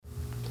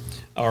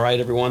All right,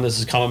 everyone, this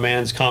is Common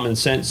Man's Common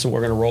Sense, and we're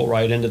going to roll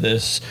right into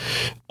this.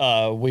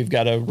 We've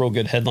got a real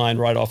good headline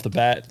right off the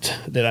bat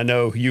that I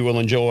know you will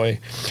enjoy.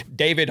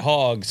 David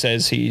Hogg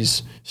says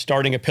he's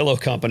starting a pillow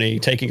company,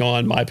 taking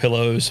on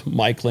MyPillow's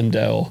Mike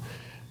Lindell.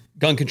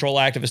 Gun control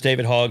activist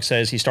David Hogg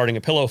says he's starting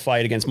a pillow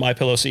fight against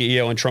MyPillow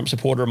CEO and Trump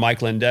supporter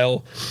Mike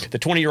Lindell. The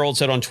 20-year-old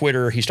said on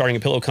Twitter he's starting a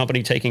pillow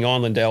company taking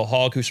on Lindell.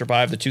 Hogg, who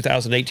survived the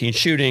 2018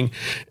 shooting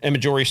at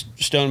Marjory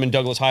Stoneman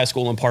Douglas High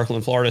School in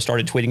Parkland, Florida,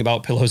 started tweeting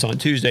about pillows on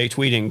Tuesday,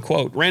 tweeting,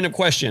 quote, "Random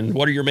question,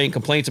 what are your main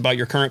complaints about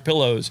your current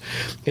pillows?"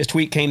 His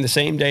tweet came the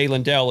same day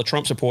Lindell, a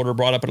Trump supporter,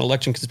 brought up an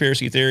election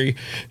conspiracy theory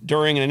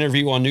during an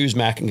interview on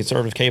Newsmax and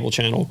conservative cable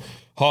channel.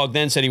 Hogg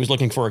then said he was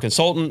looking for a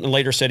consultant and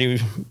later said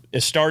he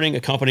is starting a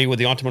company with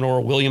the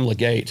entrepreneur William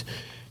Legate.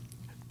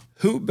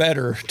 Who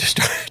better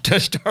to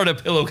start a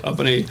pillow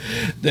company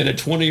than a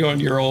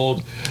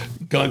 21-year-old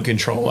gun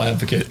control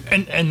advocate?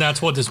 And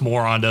that's what this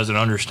moron doesn't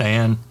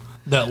understand,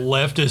 that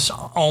leftists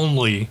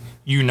only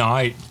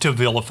unite to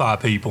vilify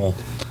people.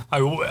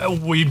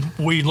 We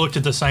looked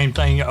at the same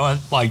thing,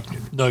 like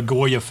the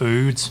Goya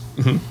Foods.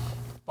 Mm-hmm.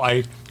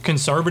 Like,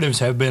 conservatives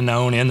have been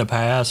known in the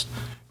past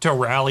to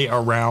rally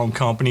around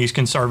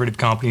conservative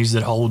companies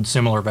that hold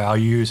similar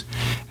values.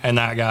 And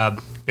that guy,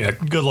 yeah,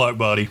 good luck,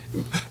 buddy.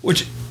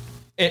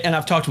 And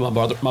I've talked to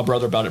my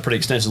brother about it pretty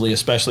extensively,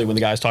 especially when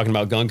the guy's talking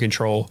about gun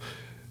control.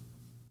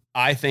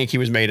 I think he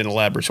was made in a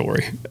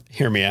laboratory.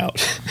 Hear me out.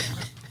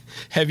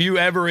 Have you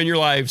ever in your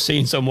life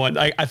seen someone,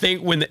 I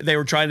think when they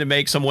were trying to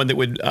make someone that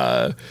would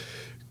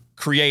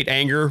create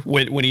anger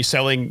when he's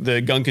selling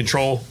the gun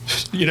control,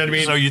 you know what I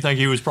mean? So you think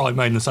he was probably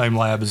made in the same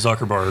lab as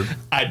Zuckerberg?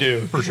 I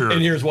do. For sure.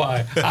 And here's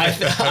why. I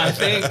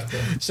think,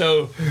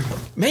 so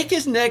make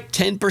his neck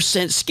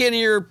 10%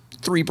 skinnier,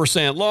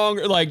 3%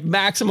 longer, like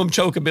maximum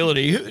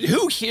chokeability.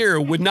 Who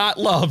here would not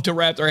love to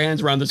wrap their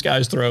hands around this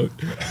guy's throat?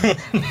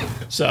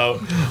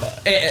 So,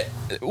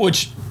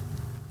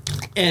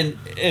 And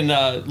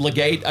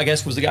Legate, I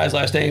guess was the guy's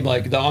last name,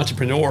 like the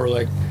entrepreneur,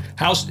 like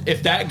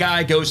if that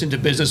guy goes into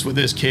business with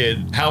this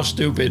kid, how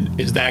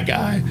stupid is that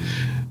guy?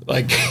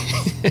 Like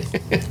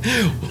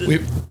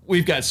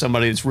we've got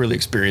somebody that's really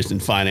experienced in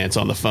finance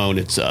on the phone.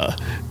 It's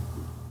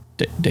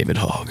David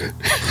Hogg.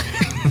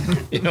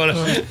 You know what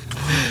I mean?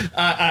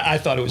 I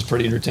thought it was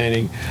pretty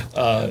entertaining.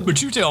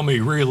 But you tell me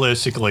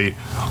realistically,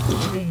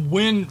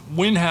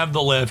 when have the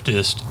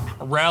leftists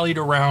rallied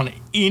around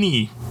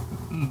any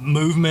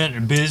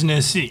movement,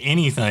 business,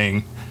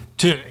 anything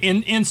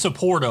in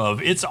support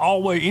of? It's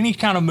always, any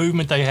kind of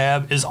movement they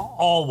have is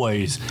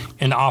always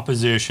in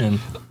opposition,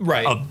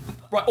 right?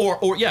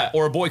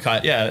 Or a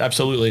boycott. Yeah,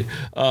 absolutely.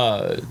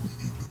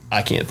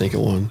 I can't think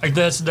of one. Like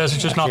that's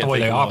just not the way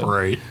they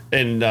operate.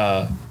 And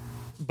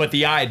but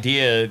the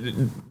idea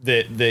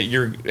that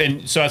you're,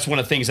 and so that's one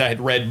of the things I had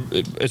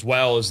read as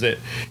well, is that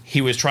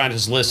he was trying to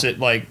solicit,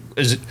 like,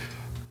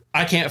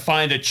 I can't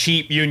find a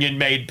cheap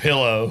union-made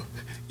pillow.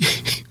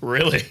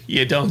 Really?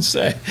 You don't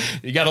say.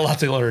 You got a lot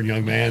to learn,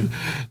 young man.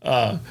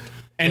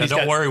 And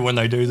don't worry, when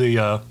they do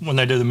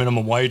the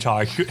minimum wage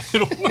hike,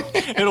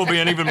 it'll be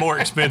an even more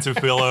expensive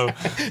pillow.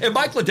 And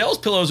Mike Lindell's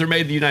pillows are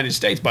made in the United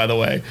States, by the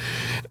way.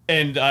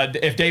 And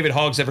if David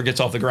Hogg's ever gets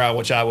off the ground,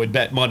 which I would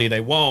bet money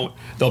they won't,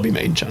 they'll be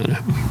made in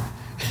China.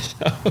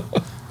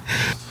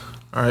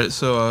 All right.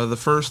 So the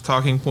first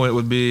talking point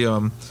would be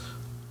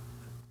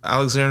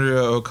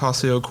Alexandria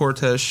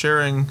Ocasio-Cortez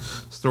sharing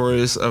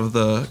stories of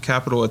the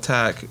Capitol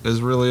attack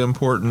is really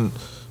important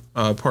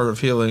part of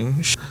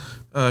healing.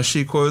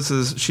 She quotes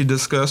as she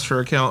discussed her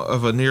account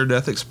of a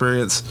near-death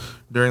experience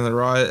during the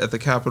riot at the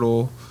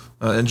Capitol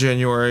in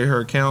January. Her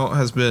account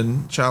has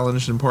been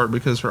challenged in part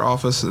because her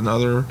office and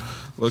other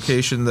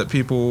location that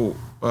people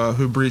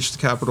who breached the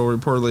Capitol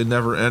reportedly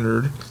never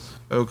entered.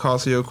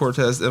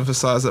 Ocasio-Cortez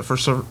emphasized that for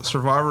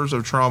survivors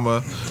of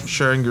trauma,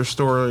 sharing your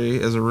story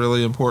is a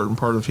really important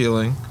part of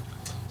healing.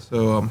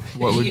 So,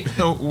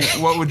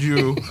 what would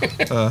you?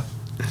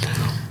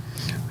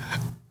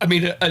 I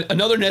mean,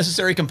 another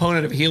necessary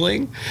component of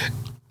healing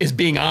is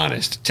being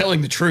honest,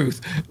 telling the truth,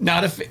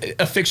 not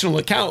a fictional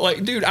account.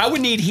 Like, dude, I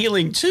would need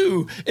healing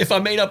too if I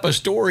made up a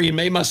story and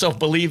made myself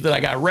believe that I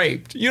got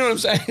raped. You know what I'm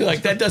saying?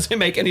 Like, that doesn't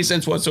make any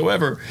sense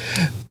whatsoever.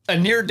 A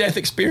near-death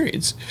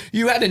experience.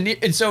 You had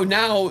and so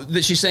now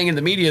that she's saying in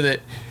the media that,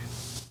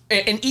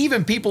 and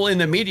even people in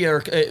the media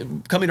are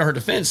coming to her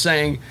defense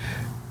saying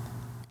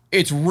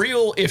it's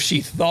real if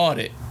she thought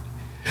it.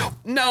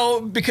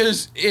 No,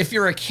 because if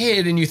you're a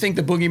kid and you think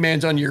the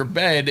boogeyman's under your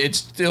bed, it's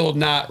still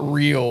not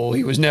real.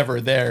 He was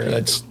never there.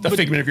 That's the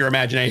figment of your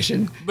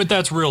imagination. But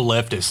that's real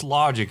leftist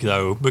logic,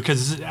 though,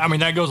 because, I mean,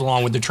 that goes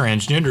along with the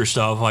transgender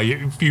stuff. Like,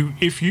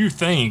 if you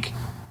think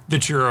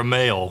that you're a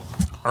male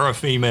or a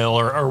female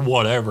or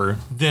whatever,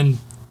 then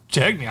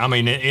technically, I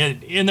mean,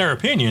 in their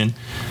opinion,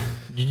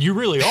 you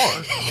really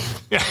are.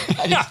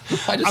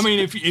 I mean,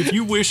 if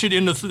you wish it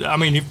into,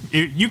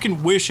 if you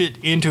can wish it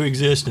into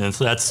existence,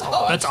 that's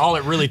all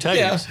it really takes.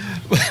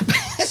 Yeah.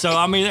 So,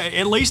 I mean,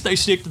 at least they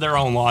stick to their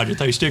own logic.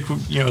 They stick,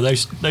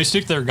 they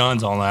stick to their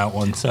guns on that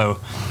one. So,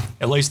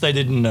 at least they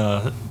didn't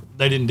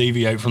they didn't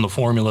deviate from the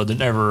formula that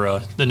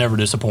never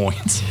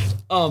disappoints.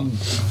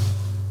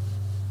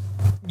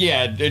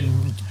 Yeah.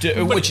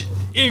 Which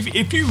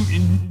if you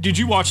did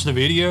you watch the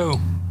video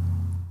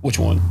which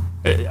one?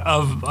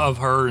 of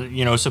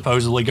her,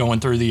 supposedly going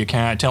through the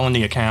account, telling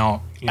the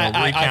account,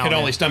 I could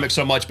only stomach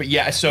so much, but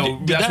yeah. So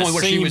Did that's that one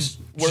where she seem was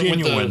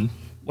genuine?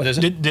 What is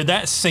it? Did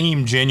that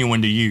seem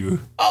genuine to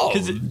you? Oh,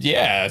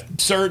 yeah,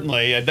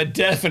 certainly. That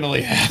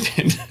definitely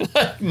happened.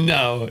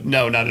 No,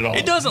 not at all.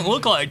 It doesn't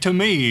look like, to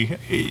me,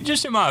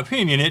 just in my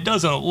opinion, it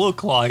doesn't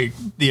look like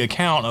the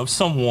account of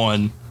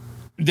someone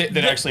that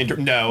actually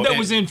that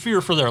was in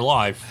fear for their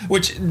life.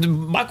 Which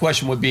my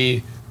question would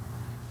be,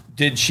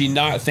 did she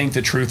not think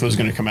the truth was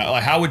going to come out?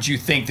 Like, how would you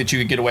think that you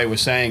could get away with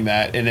saying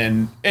that?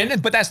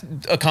 But that's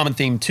a common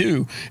theme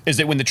too, is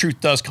that when the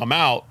truth does come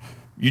out,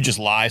 you just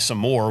lie some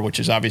more, which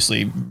is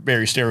obviously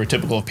very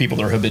stereotypical of people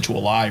that are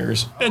habitual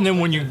liars. And then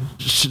when you...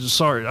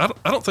 Sorry, I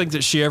don't think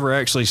that she ever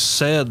actually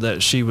said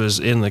that she was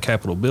in the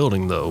Capitol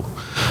building, though.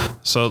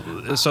 So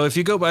if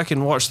you go back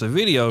and watch the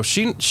video,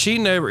 she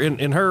never,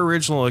 in her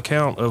original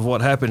account of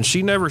what happened,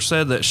 she never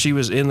said that she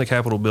was in the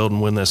Capitol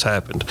building when this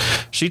happened.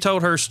 She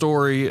told her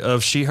story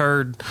of she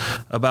heard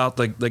about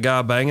the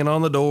guy banging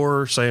on the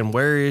door saying,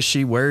 where is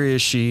she,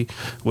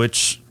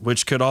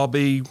 which could all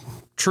be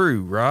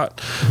true, right?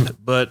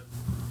 But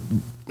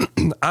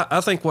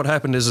I think what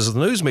happened is the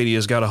news media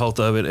has got a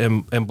hold of it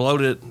and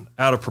blowed it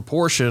out of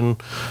proportion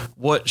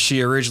what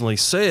she originally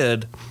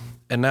said,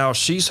 and now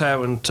she's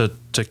having to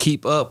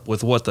keep up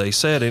with what they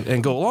said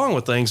and go along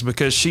with things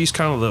because she's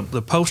kind of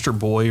the poster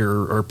boy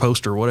or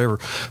poster, whatever,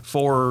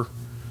 for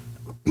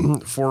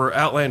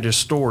outlandish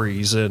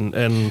stories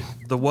and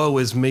the woe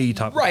is me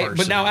type of person.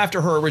 But now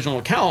after her original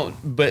account,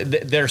 but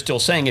they're still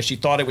saying if she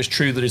thought it was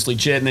true that it's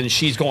legit, and then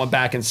she's going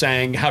back and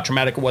saying how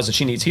traumatic it was and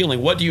she needs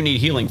healing. What do you need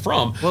healing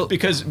from? Well,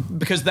 because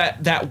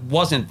that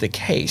wasn't the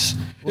case.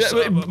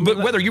 But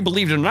whether you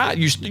believe it or not,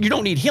 you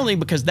don't need healing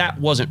because that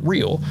wasn't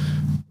real.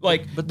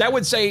 But that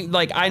would say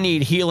I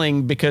need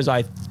healing because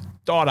I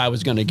thought I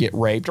was going to get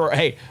raped, or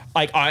hey,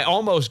 I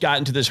almost got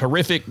into this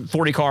horrific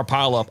 40-car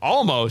pileup,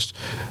 almost.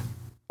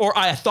 Or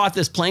I thought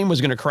this plane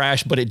was going to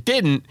crash, but it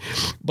didn't.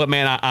 But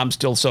man, I'm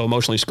still so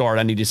emotionally scarred.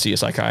 I need to see a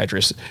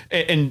psychiatrist.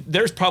 And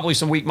there's probably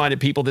some weak-minded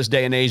people this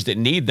day and age that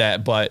need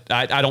that, but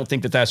I don't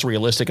think that that's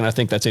realistic, and I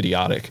think that's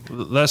idiotic.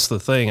 That's the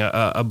thing.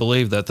 I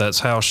believe that that's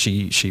how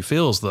she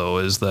feels, though,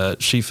 is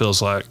that she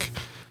feels like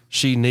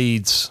she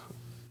needs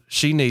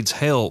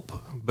help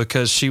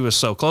because she was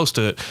so close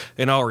to it.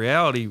 In all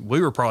reality,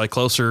 we were probably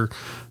closer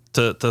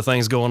to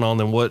things going on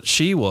than what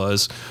she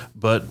was,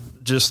 but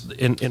just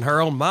in her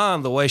own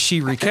mind, the way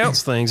she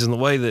recounts things and the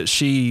way that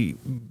she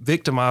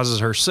victimizes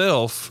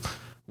herself,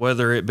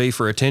 whether it be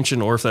for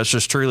attention or if that's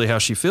just truly how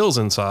she feels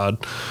inside.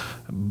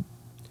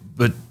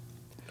 But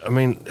I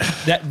mean,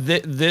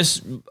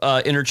 this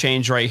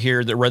interchange right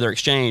here, the Rather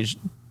Exchange,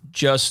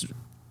 just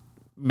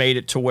made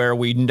it to where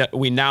we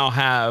now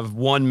have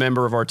one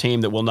member of our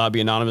team that will not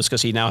be anonymous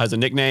because he now has a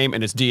nickname,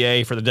 and it's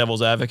DA for the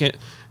Devil's Advocate.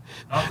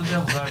 Not the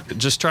Devil's Advocate.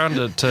 Just trying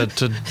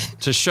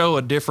to show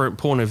a different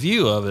point of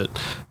view of it.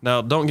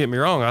 Now, don't get me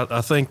wrong. I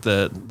think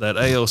that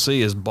AOC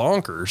is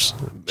bonkers,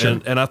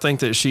 sure. and I think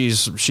that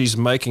she's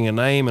making a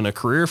name and a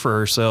career for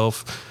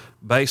herself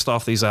based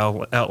off these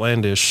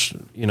outlandish,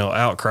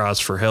 outcries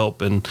for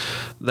help. And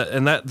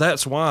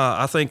that's why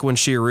I think when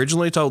she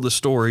originally told the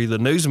story, the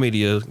news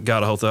media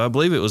got a hold of it. I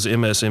believe it was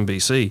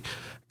MSNBC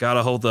got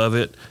a hold of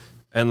it,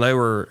 and they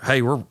were,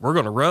 hey, we're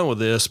going to run with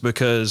this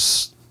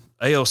because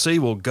AOC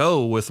will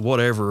go with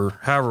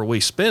however we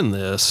spin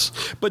this.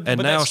 But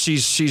now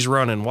she's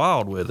running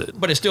wild with it.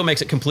 But it still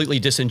makes it completely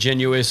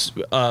disingenuous,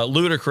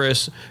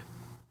 ludicrous,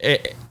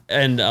 and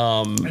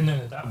then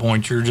at that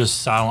point you're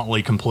just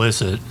silently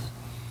complicit.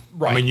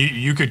 Right. I mean,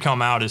 you could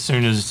come out as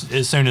soon as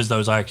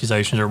those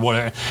accusations or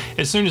whatever,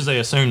 as soon as they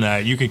assume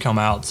that, you could come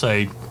out and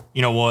say,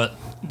 you know what,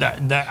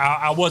 that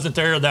I wasn't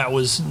there. That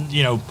was,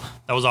 that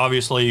was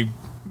obviously,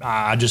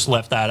 I just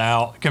left that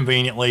out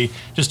conveniently,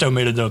 just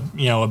omitted a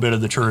bit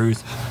of the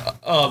truth.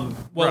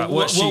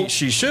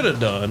 She should have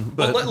done,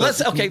 but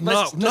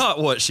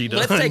not what she done.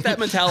 Let's take that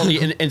mentality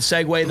and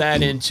segue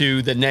that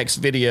into the next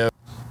video.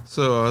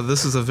 So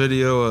this is a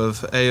video of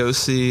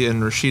AOC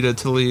and Rashida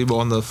Tlaib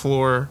on the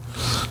floor,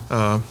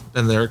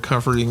 and they're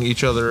comforting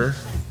each other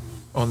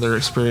on their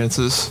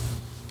experiences.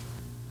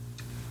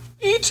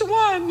 Each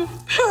one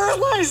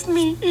paralyzed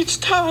me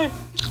each time.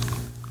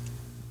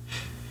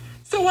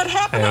 So what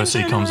happened?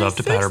 AOC comes up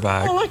to pat her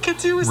back. All I could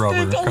do was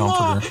thank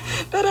Allah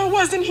that I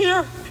wasn't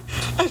here.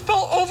 I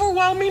felt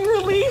overwhelming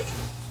relief,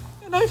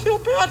 and I feel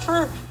bad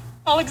for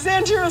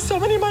Alexandria, so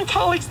many of my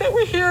colleagues that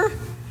were here.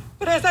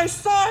 But as I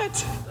saw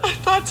it, I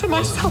thought to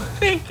myself,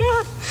 thank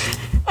God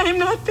I am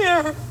not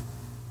there.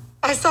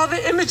 I saw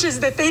the images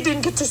that they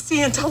didn't get to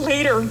see until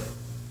later.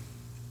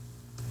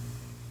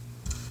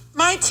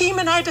 My team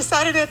and I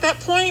decided at that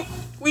point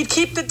we'd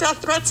keep the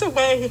death threats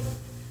away.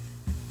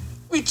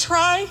 We'd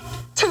try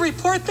to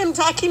report them,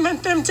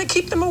 document them, to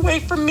keep them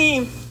away from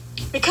me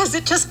because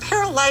it just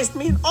paralyzed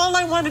me. And all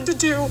I wanted to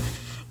do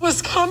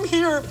was come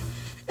here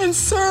and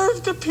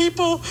serve the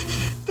people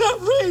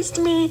that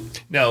raised me.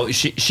 No,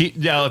 she.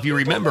 Now, if you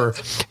remember,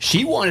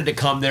 she wanted to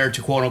come there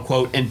to quote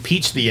unquote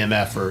impeach the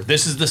MFer.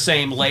 This is the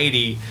same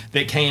lady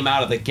that came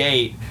out of the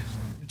gate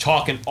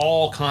talking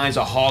all kinds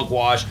of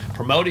hogwash,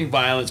 promoting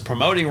violence,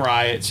 promoting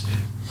riots.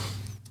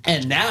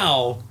 And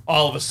now,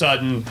 all of a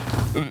sudden,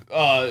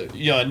 a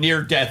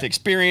near-death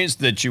experience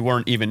that you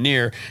weren't even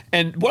near.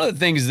 And one of the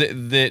things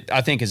that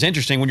I think is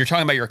interesting when you're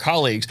talking about your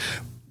colleagues,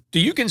 do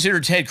you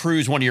consider Ted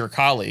Cruz one of your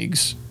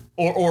colleagues?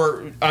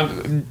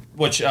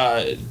 Which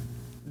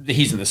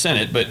he's in the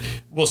Senate, but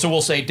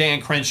we'll say Dan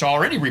Crenshaw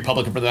or any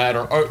Republican for that,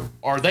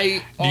 are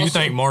they? Do you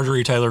think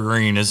Marjorie Taylor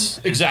Greene is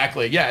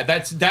exactly? Yeah,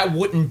 that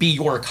wouldn't be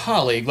your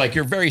colleague. Like,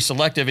 you're very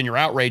selective in your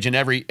outrage in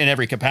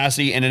every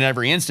capacity and in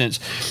every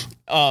instance.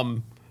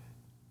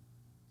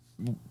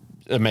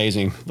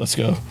 Amazing. Let's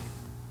go.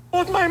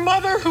 Told my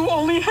mother, who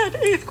only had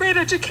 8th grade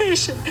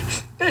education,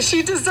 that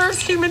she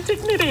deserves human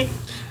dignity.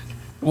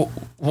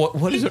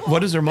 What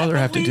does her mother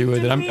have to do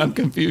with it? I'm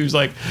confused.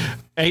 Like,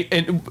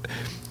 and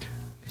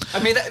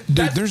I mean,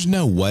 dude, there's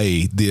no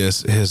way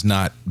this has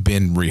not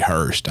been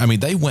rehearsed. I mean,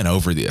 they went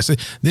over this.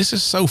 This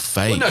is so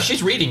fake. Well, no,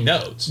 she's reading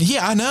notes.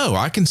 Yeah, I know.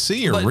 I can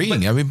see her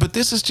reading. But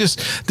this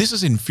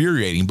is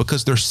infuriating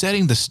because they're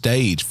setting the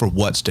stage for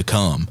what's to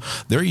come.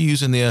 They're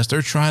using this.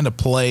 They're trying to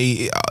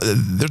play.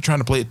 They're trying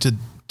to play it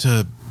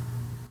to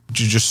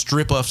just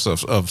strip us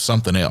of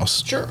something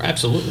else. Sure,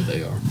 absolutely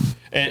they are,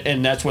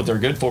 and that's what they're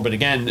good for. But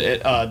again,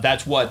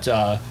 that's what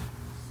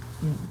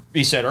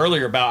he said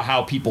earlier about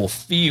how people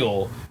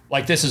feel.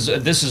 Like, this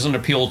is an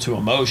appeal to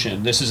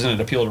emotion. This isn't an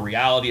appeal to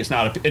reality. It's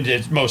not.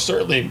 It's most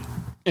certainly,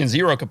 in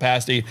zero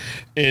capacity,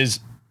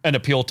 is an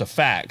appeal to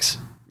facts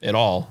at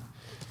all.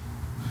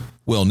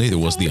 Well, neither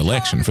was the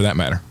election, for that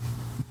matter.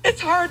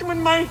 It's hard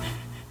when my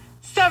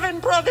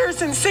 7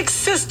 brothers and 6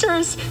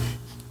 sisters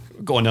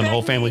going down the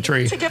whole family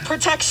tree to get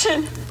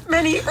protection.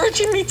 Many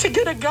urging me to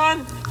get a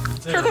gun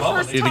for the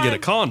first time. Need to get a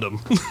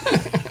condom.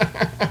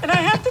 And I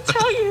have to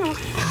tell you,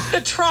 the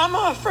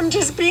trauma from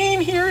just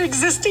being here,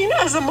 existing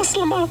as a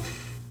Muslimah,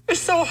 is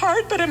so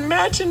hard. But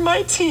imagine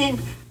my team,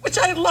 which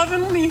I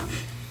lovingly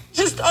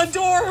just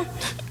adore.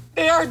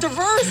 They are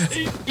diverse.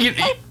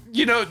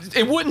 You know,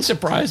 it wouldn't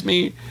surprise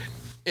me.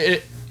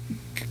 And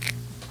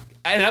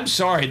I'm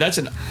sorry, that's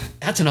an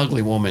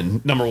ugly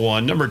woman. Number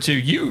one. Number two,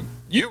 you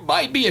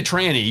might be a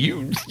tranny.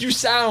 You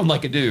sound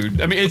like a dude.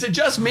 I mean, is it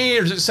just me,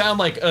 or does it sound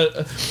like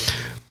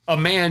a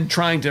man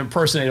trying to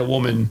impersonate a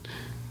woman?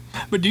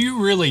 But do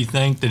you really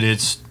think that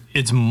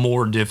it's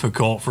more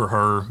difficult for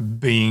her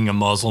being a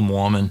Muslim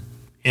woman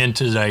in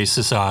today's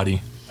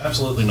society?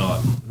 Absolutely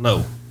not.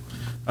 No.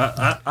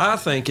 I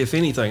think, if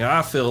anything,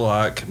 I feel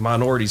like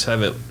minorities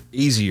have it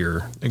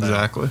easier.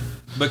 Exactly.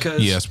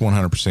 Because yes,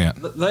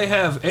 100%. They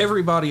have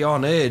everybody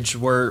on edge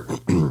where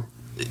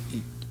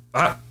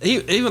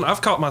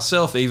I've caught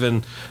myself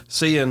even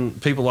seeing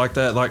people like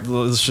that, like,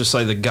 let's just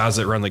say the guys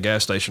that run the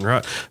gas station,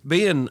 right?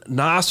 Being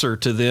nicer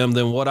to them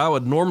than what I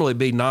would normally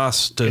be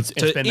nice to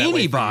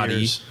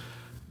anybody.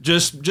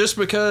 Just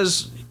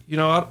because, I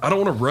don't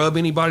want to rub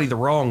anybody the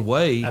wrong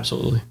way.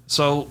 Absolutely.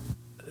 So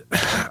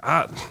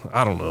I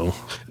don't know.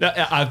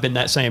 I've been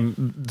the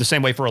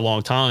same way for a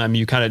long time.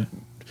 You kind of,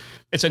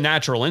 it's a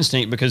natural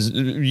instinct because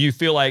you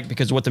feel like,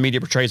 because what the media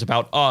portrays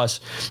about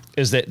us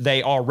is that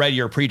they already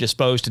are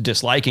predisposed to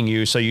disliking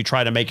you, so you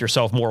try to make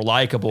yourself more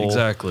likable.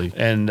 Exactly.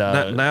 And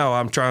now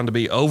I'm trying to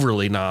be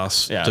overly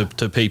nice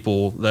to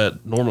people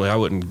that normally I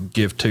wouldn't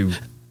give to.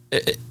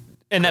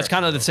 And that's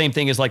kind of the same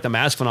thing as like the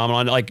mask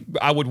phenomenon. Like,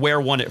 I would wear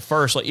one at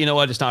first, like, you know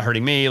what, it's not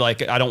hurting me.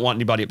 Like, I don't want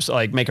anybody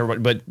like make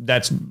everybody, but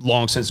that's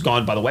long since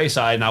gone by the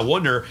wayside. And I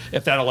wonder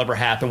if that'll ever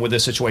happen with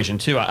this situation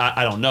too.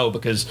 I don't know,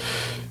 because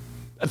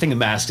I think the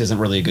mask isn't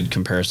really a good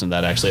comparison to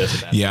that, actually.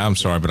 Yeah, I'm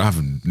sorry, but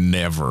I've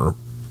never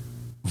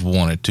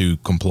wanted to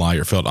comply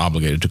or felt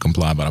obligated to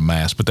comply about a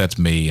mask, but that's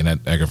me, and that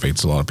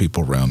aggravates a lot of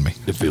people around me.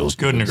 It feels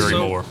couldn't agree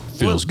more.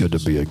 Feels good to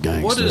be a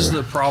gangster. What is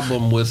the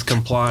problem with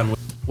complying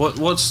with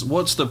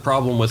what's the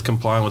problem with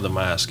complying with the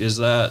mask? Is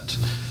that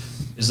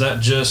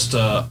just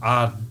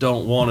I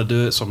don't want to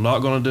do it, so I'm not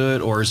going to do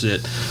it, or is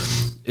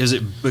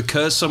it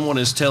because someone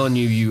is telling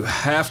you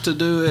have to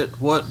do it?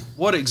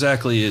 What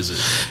exactly is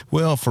it?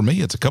 Well, for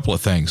me, it's a couple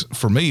of things.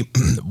 For me,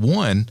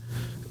 one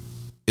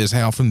is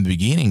how from the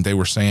beginning they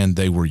were saying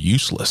they were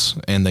useless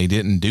and they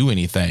didn't do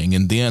anything,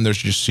 and then there's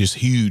just this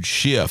huge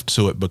shift,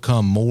 so it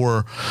become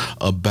more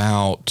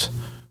about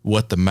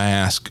what the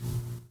mask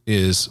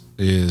is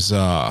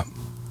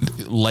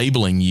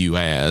labeling you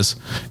as,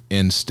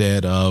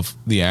 instead of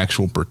the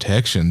actual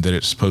protection that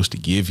it's supposed to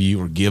give you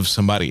or give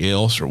somebody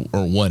else or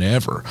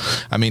whatever.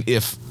 I mean,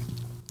 if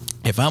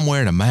I'm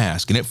wearing a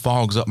mask and it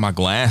fogs up my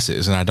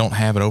glasses and I don't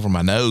have it over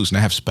my nose and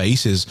I have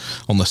spaces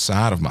on the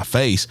side of my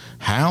face,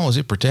 how is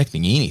it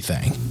protecting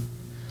anything?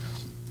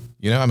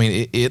 I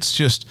mean, it's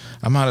just,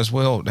 I might as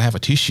well have a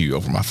tissue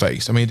over my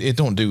face. I mean,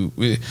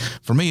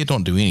 for me, it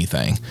don't do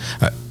anything.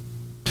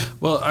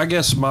 Well, I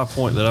guess my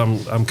point that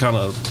I'm kind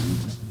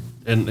of,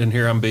 and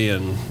here I'm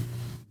being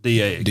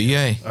DA.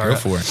 DA, go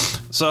for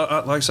it. So,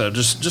 like I said,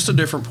 just a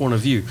different point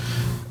of view.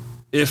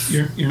 if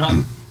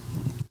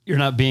You're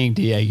not being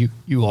DA.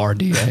 You are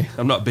DA.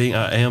 I'm not being,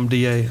 I am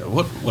DA.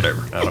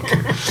 Whatever. I don't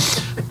care.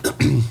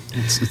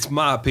 It's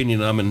my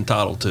opinion. I'm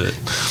entitled to it.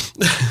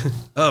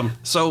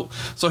 So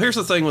here's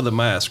the thing with the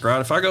mask,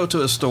 right? If I go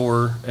to a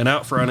store and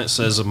out front it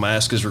says a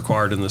mask is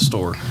required in the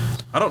store,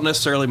 I don't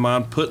necessarily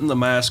mind putting the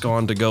mask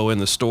on to go in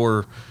the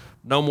store,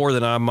 no more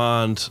than I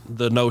mind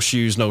the no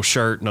shoes, no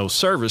shirt, no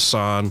service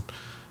sign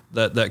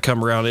that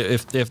come around.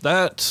 If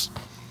that's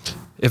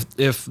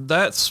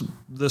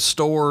the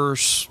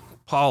store's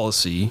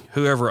policy,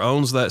 whoever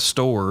owns that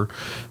store,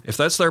 if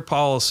that's their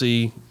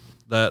policy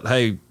that,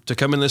 hey, to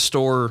come in this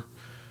store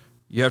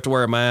you have to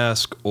wear a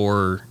mask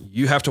or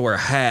you have to wear a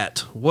hat,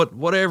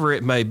 whatever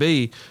it may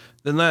be,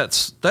 then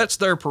that's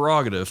their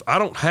prerogative. I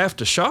don't have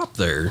to shop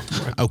there.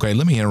 Okay,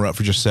 let me interrupt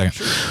for just a second.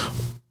 Sure.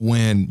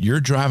 When you're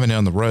driving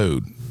down the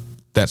road,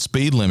 that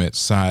speed limit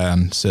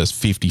sign says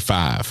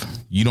 55.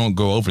 You don't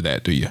go over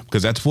that, do you?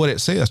 Because that's what it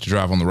says to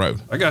drive on the road.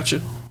 I got you.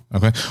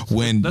 Okay.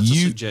 That's a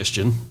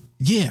suggestion.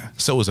 Yeah,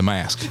 so is a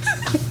mask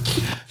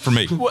for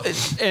me. Well,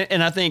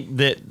 and I think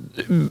that,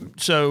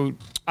 so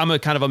I'm a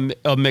kind of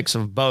a mix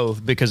of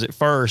both, because at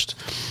first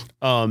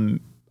I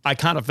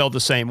kind of felt the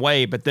same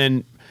way, but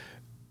then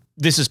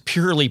this is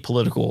purely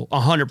political,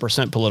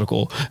 100%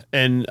 political.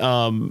 And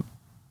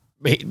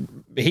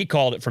he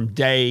called it from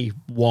day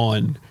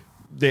one.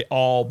 They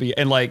all be,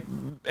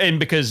 and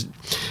because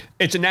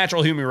it's a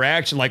natural human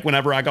reaction. Like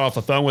whenever I got off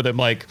the phone with him,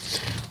 like,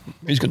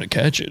 he's going to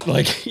catch it.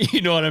 Like,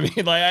 you know what I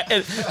mean? Like,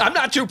 I'm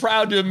not too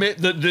proud to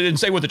admit and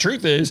say what the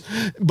truth is,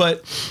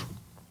 but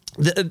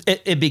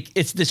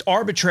it's this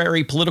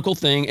arbitrary political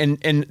thing.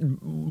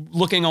 And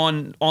looking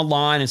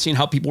online and seeing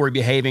how people were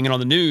behaving and on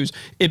the news,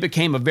 it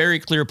became a very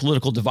clear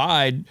political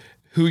divide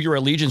who your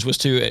allegiance was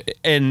to.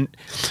 And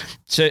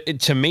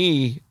to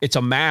me, it's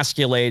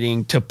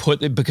emasculating to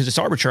put, because it's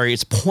arbitrary,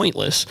 it's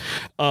pointless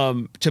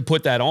to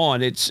put that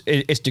on.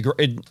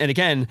 And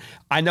again,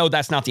 I know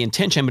that's not the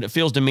intention, but it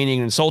feels demeaning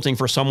and insulting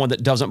for someone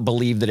that doesn't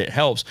believe that it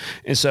helps.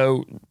 And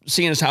so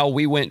seeing as how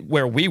we went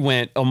where we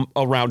went,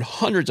 around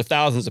hundreds of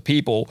thousands of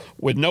people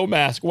with no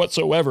mask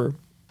whatsoever,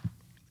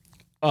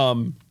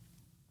 and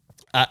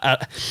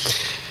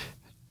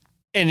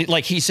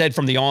like he said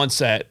from the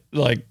onset,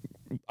 like,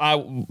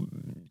 I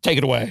take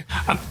it away.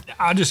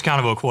 I just kind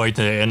of equate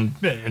that,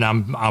 and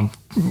I'm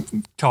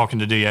talking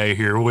to DA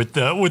here with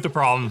the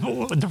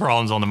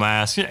problems on the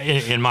mask.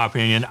 In my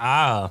opinion,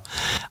 I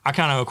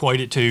kind of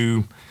equate it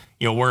to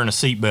wearing a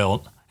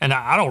seatbelt, and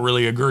I don't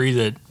really agree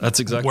that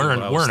that's exactly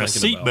wearing a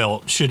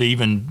seatbelt should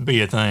even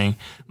be a thing.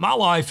 My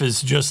life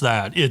is just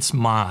that; it's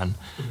mine.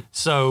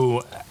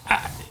 So.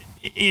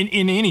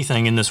 In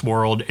anything in this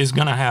world is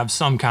going to have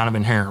some kind of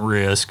inherent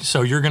risk.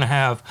 So you're going to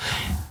have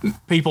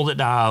people that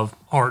die of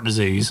heart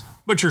disease,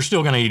 but you're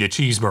still going to eat a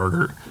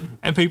cheeseburger.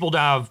 And people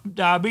die of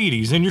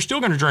diabetes, and you're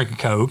still going to drink a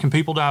Coke. And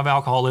people die of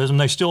alcoholism.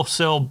 They still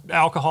sell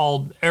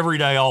alcohol every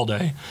day, all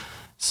day.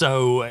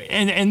 So,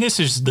 and this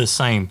is the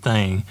same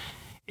thing.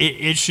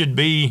 It should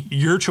be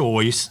your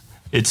choice.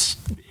 It's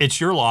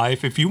your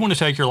life. If you want to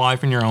take your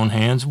life in your own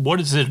hands,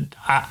 what is it?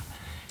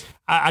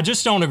 I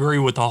just don't agree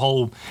with the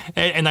whole,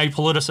 and they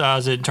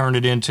politicize it and turn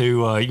it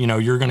into,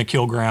 you're going to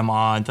kill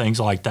grandma and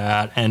things like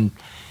that. And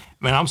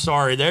I mean, I'm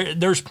sorry,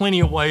 there's plenty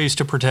of ways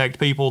to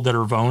protect people that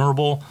are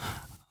vulnerable.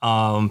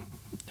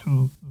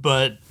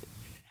 But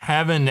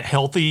having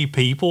healthy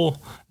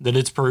people that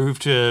it's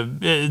proved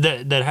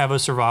that have a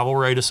survival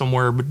rate of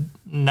somewhere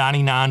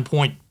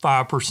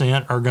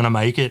 99.5% are going to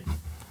make it.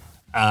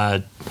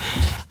 I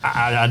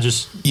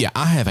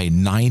have a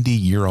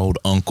 90-year-old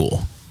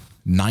uncle,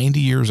 90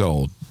 years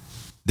old,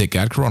 that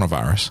got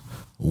coronavirus,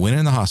 went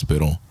in the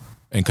hospital,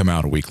 and come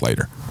out a week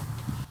later.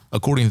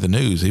 According to the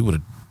news, he would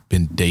have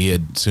been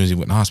dead as soon as he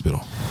went in the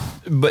hospital.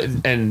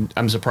 And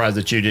I'm surprised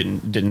that you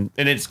didn't.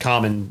 And it's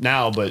common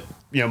now, but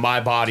my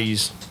body,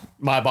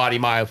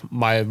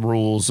 my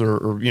rules,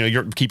 or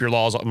keep your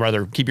laws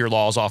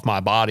off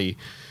my body.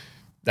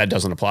 That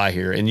doesn't apply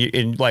here.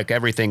 And like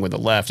everything with the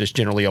left is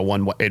generally a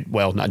one-way,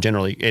 well, not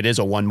generally, it is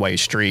a one-way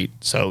street.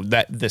 So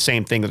that the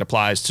same thing that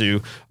applies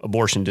to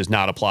abortion does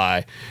not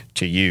apply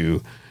to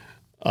you.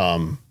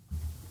 So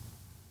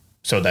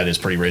that is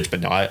pretty rich,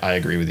 but no, I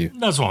agree with you.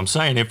 That's what I'm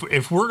saying.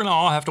 If we're going to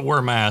all have to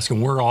wear masks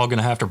and we're all going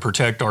to have to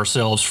protect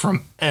ourselves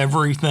from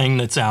everything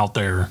that's out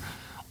there,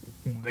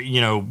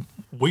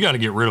 we got to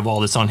get rid of all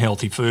this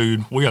unhealthy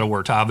food. We got to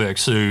wear Tyvek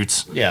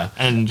suits. Yeah.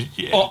 And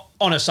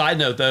on a side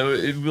note, though,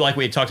 like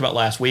we had talked about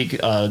last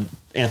week,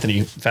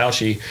 Anthony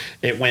Fauci,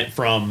 it went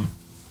from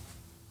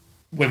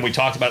when we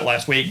talked about it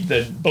last week,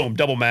 the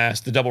double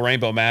mask, the double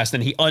rainbow mask,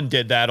 and he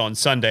undid that on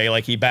Sunday.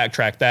 Like he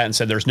backtracked that and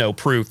said there's no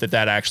proof that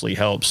actually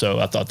helps. So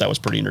I thought that was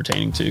pretty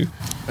entertaining too.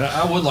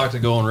 I would like to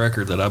go on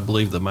record that I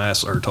believe the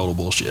masks are total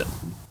bullshit.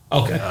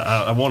 Okay.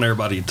 I want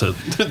everybody to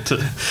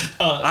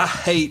I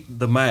hate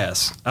the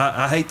mask.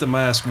 I hate the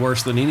mask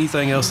worse than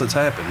anything else that's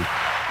happened.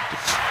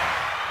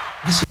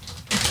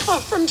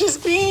 From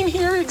just being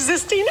here,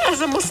 existing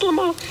as a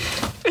Muslim,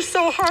 is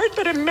so hard,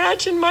 but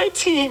imagine my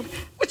team,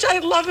 which I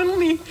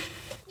lovingly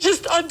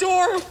just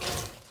adore.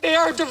 They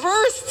are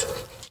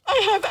diverse. I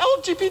have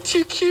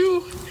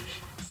LGBTQ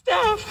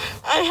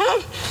staff. I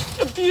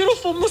have a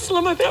beautiful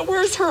Muslimah that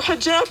wears her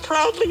hijab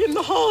proudly in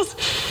the halls.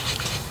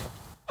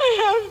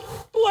 I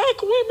have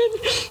black women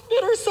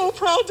that are so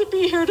proud to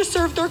be here to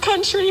serve their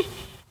country.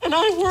 And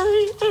I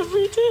worry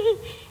every day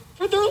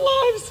for their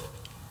lives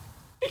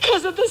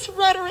because of this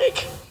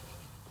rhetoric.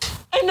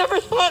 I never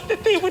thought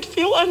that they would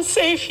feel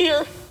unsafe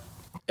here.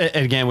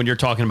 And again, when you're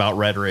talking about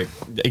rhetoric,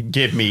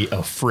 give me a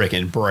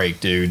freaking break,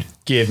 dude.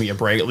 Give me a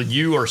break.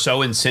 You are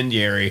so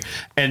incendiary.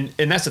 And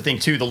that's the thing,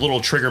 too, the little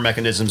trigger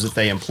mechanisms that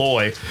they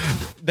employ.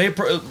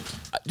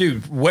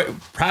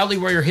 Proudly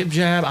wear your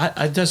hijab.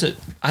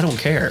 I don't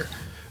care.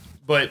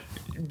 But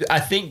I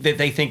think that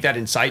they think that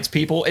incites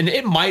people. And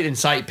it might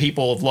incite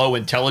people of low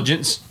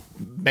intelligence,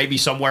 maybe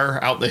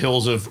somewhere out in the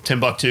hills of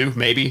Timbuktu,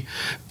 maybe.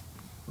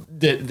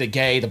 The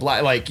gay, the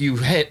black, like you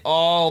hit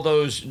all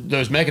those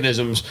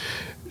mechanisms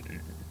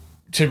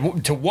to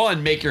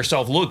one, make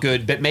yourself look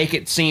good, but make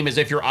it seem as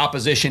if your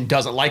opposition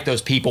doesn't like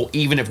those people,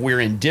 even if we're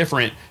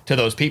indifferent to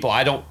those people.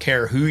 I don't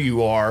care who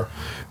you are.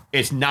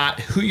 It's not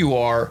who you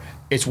are.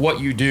 It's what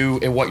you do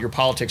and what your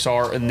politics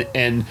are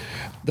and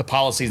the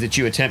policies that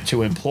you attempt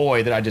to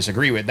employ that I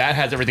disagree with. That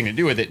has everything to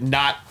do with it,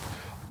 not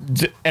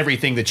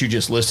everything that you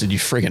just listed, you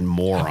friggin'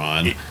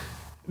 moron.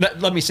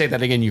 Let me say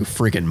that again, you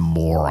freaking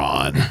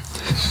moron.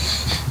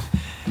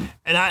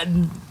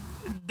 And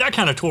that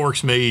kind of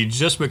torques me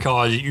just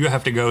because you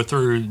have to go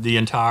through the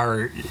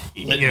entire,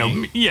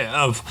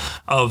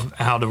 of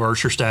how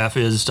diverse your staff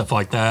is, stuff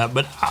like that.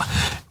 But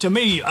to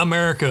me,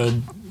 America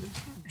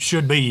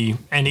should be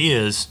and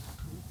is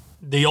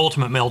the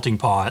ultimate melting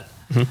pot.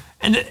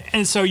 Mm-hmm.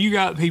 And so you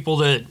got people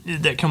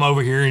that come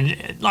over here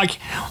and like,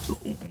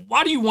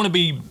 why do you want to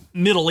be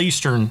Middle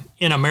Eastern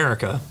in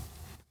America?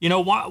 You know,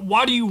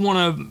 why do you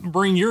want to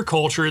bring your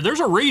culture?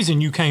 There's a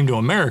reason you came to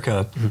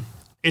America. Mm-hmm.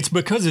 It's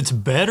because it's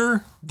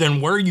better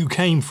than where you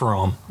came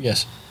from.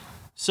 Yes.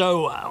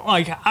 So,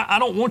 like, I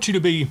don't want you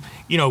to be,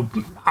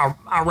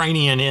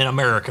 Iranian in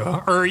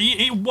America or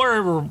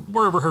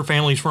wherever her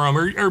family's from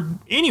or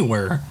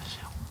anywhere.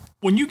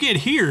 When you get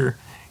here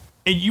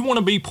and you want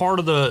to be part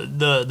of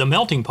the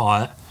melting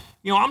pot,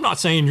 I'm not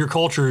saying your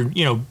culture,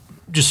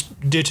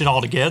 just ditch it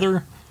all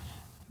together,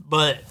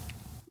 but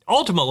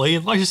ultimately,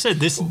 like I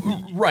said, this...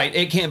 Right,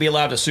 it can't be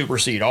allowed to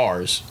supersede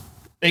ours.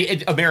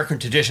 American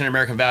tradition,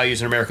 American values,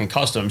 and American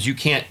customs, you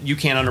can't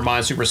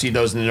undermine, supersede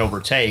those, and then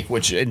overtake,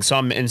 which in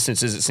some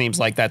instances it seems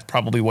like that's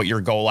probably what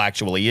your goal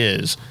actually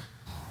is.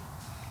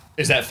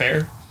 Is that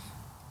fair?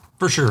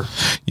 For sure.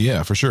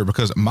 Yeah, for sure,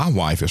 because my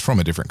wife is from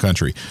a different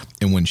country,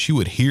 and when she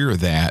would hear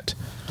that,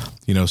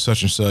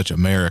 such and such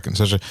American,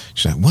 she's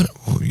like, what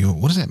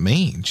does that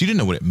mean? She didn't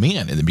know what it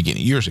meant in the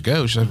beginning, years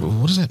ago. She's like, well,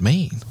 what does that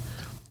mean?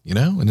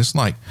 And it's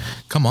like,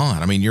 come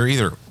on. I mean, you're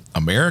either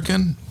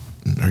American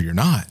or you're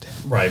not.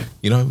 Right.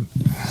 And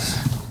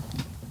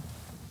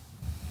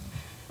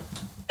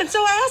so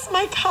I asked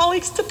my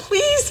colleagues to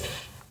please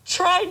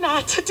try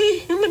not to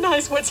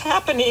dehumanize what's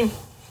happening.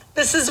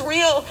 This is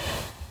real.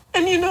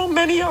 And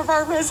many of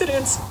our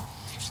residents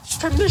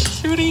from the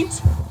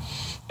shootings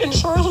in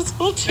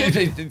Charlottesville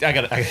too.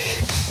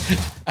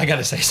 I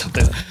gotta say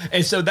something.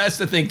 And so that's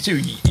the thing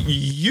too.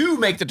 You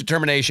make the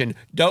determination.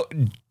 Don't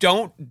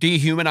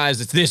dehumanize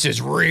this. This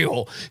is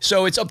real.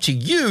 So it's up to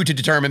you to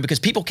determine, because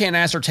people can't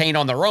ascertain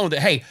on their own that,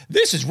 hey,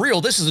 this is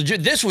real.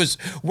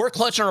 We're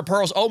clutching our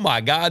pearls. Oh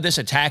my God, this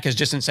attack is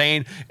just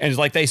insane. And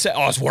like they said,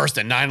 it's worse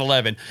than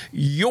 9/11.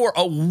 You're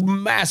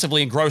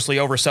massively and grossly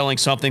overselling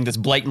something that's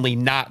blatantly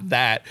not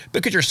that,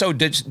 because you're so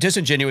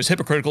disingenuous,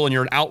 hypocritical, and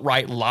you're an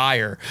outright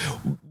liar.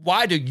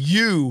 Why do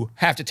you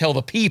have to tell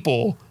the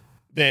people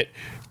that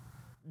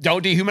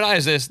don't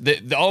dehumanize this?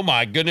 Oh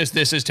my goodness,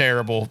 this is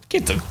terrible.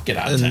 Get out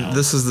of town. And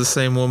this is the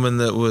same woman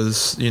that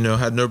was,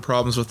 had no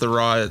problems with the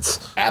riots.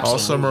 Absolutely. All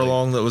summer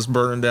long, that was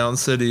burning down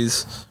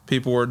cities.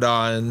 People were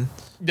dying.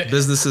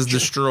 Businesses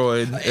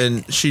destroyed,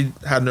 and she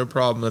had no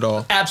problem at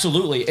all.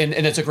 Absolutely, and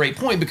it's a great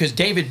point, because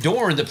David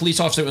Dorn, the police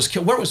officer that was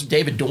killed, where was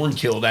David Dorn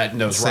killed at in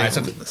those riots?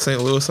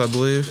 St. Louis, I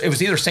believe. It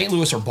was either St.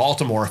 Louis or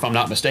Baltimore, if I'm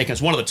not mistaken.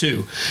 It's one of the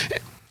two.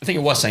 I think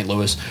it was St.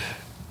 Louis.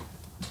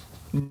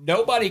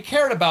 Nobody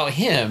cared about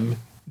him.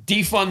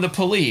 Defund the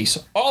police.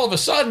 All of a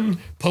sudden,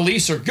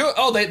 police are good.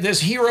 Oh,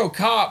 this hero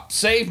cop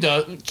saved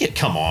us.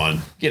 Come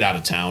on. Get out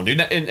of town, dude.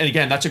 And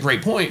again, that's a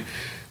great point.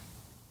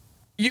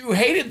 You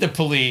hated the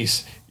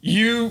police.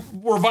 You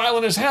were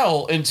violent as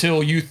hell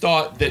until you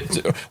thought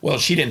that, well,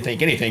 she didn't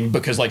think anything,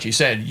 because like you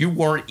said, you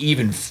weren't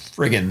even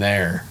friggin'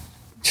 there.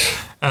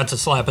 That's a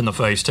slap in the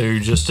face, too,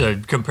 just to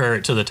compare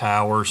it to the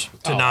towers,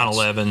 to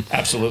 9/11.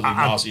 Absolutely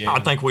nauseating. I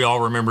think we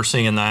all remember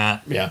seeing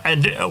that. Yeah.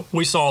 And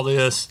we saw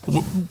this.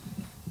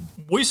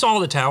 We saw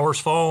the towers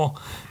fall,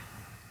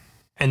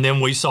 and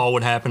then we saw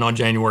what happened on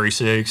January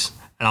 6th.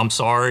 And I'm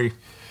sorry.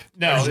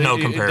 No, there's no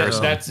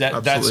comparison.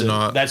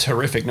 That's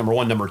horrific, number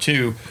one. Number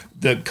two,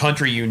 the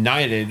country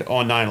united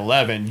on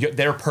 9/11.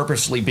 They're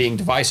purposely being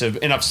divisive.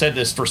 And I've said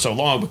this for so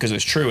long because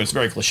it's true. It's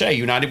very cliche.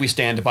 United we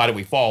stand, divided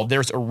we fall.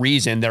 There's a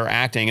reason they're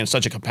acting in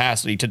such a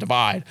capacity to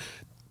divide.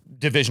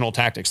 Divisional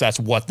tactics. That's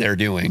what they're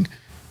doing.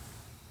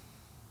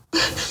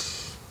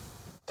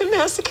 The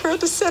massacre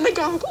at the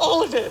synagogue,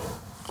 all of it.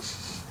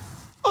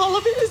 All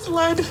of it is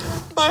led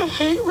by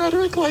hate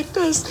rhetoric like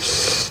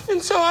this.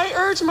 And so I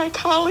urge my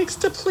colleagues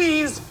to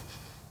please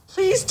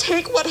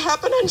take what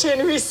happened on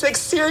January 6th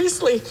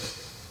seriously.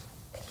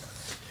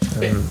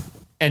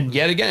 And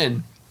yet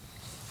again,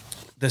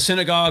 the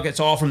synagogue, it's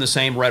all from the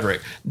same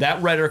rhetoric.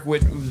 That rhetoric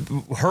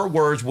her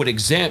words would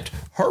exempt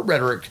her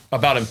rhetoric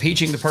about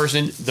impeaching the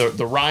person,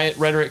 the riot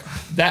rhetoric.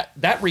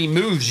 That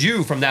removes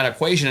you from that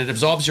equation. It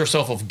absolves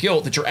yourself of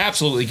guilt that you're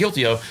absolutely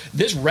guilty of.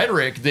 This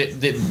rhetoric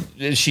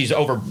that she's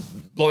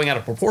blowing out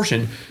of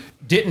proportion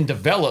didn't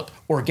develop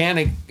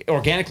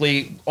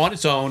organically on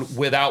its own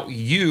without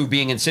you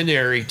being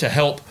incendiary to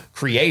help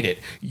create it.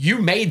 You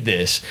made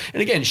this.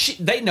 And again,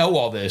 they know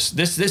all this.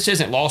 This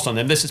isn't lost on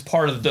them. This is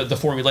part of the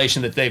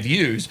formulation that they've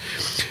used.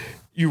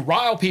 You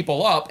rile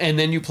people up and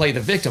then you play the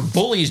victim.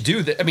 Bullies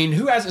do that. I mean,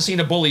 who hasn't seen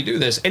a bully do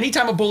this?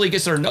 Anytime a bully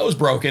gets their nose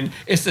broken,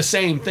 it's the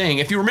same thing.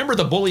 If you remember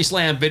the Bully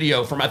Slam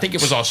video from, I think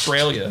it was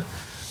Australia,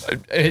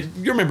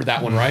 you remember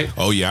that one, right?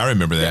 Oh yeah, I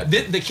remember that.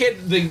 The kid,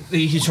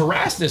 he's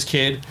harassed this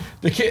kid.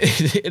 The kid,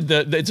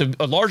 it's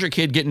a larger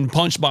kid getting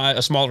punched by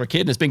a smaller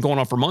kid, and it's been going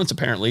on for months.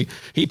 Apparently,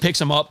 he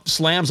picks him up,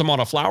 slams him on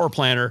a flower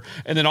planter,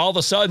 and then all of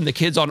a sudden, the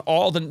kid's on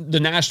all the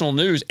national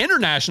news,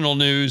 international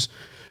news.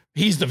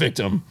 He's the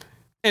victim.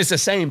 It's the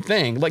same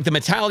thing. Like the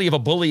mentality of a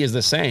bully is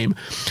the same.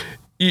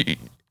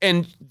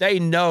 And they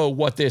know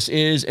what this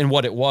is and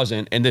what it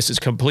wasn't. And this is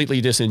completely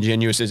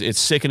disingenuous. It's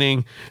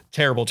sickening,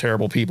 terrible,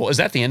 terrible people. Is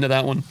that the end of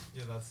that one?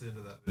 Yeah, that's the end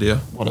of that video.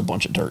 What a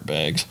bunch of dirt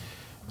bags.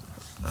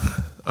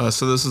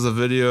 So this is a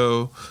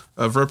video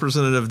of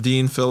Representative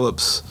Dean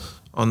Phillips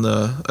on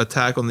the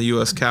attack on the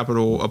U.S.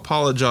 Capitol,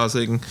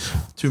 apologizing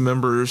to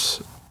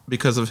members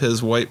because of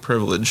his white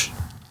privilege.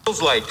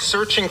 Feels like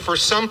searching for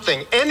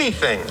something,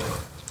 anything,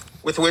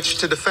 with which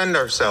to defend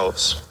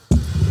ourselves,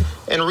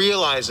 and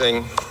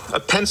realizing a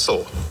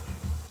pencil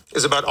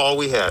is about all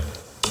we had.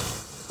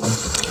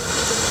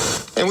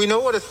 And we know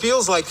what it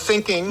feels like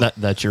thinking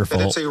that's your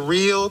fault. That it's a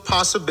real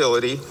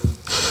possibility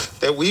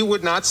that we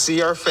would not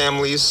see our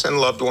families and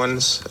loved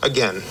ones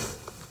again.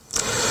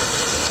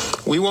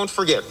 We won't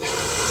forget.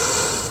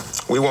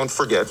 We won't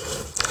forget.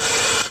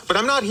 But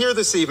I'm not here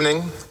this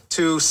evening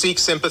to seek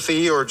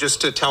sympathy or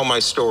just to tell my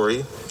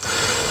story,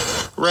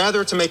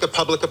 rather to make a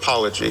public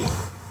apology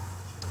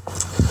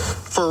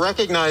for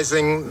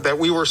recognizing that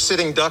we were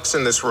sitting ducks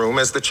in this room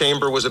as the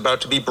chamber was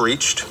about to be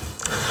breached.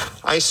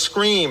 I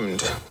screamed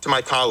to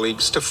my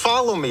colleagues to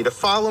follow me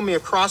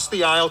across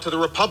the aisle to the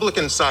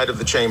Republican side of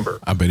the chamber.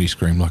 I bet he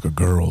screamed like a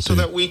girl, too. So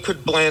that we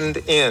could blend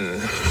in.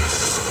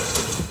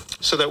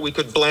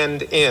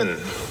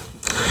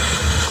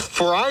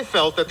 For I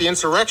felt that the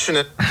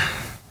insurrectionists...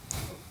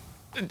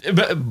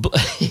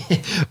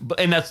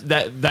 And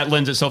that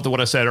lends itself to what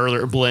I said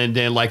earlier, blend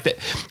in like that.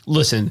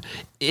 Listen,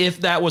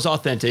 if that was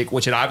authentic,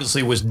 which it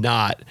obviously was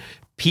not,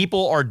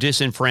 people are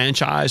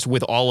disenfranchised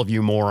with all of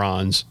you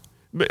morons.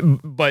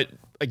 But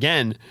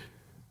again,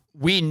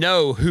 we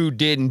know who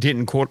did and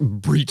didn't quote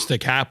breach the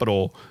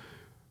Capitol.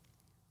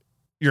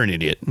 You're an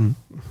idiot.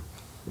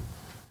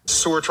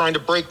 So we're trying to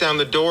break down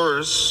the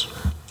doors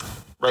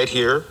right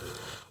here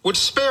would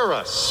spare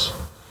us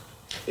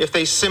if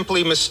they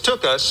simply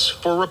mistook us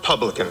for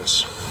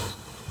Republicans.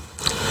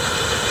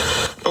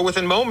 But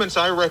within moments,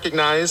 I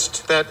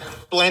recognized that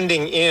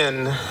blending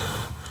in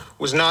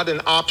was not an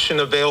option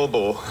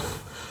available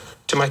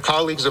to my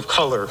colleagues of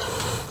color.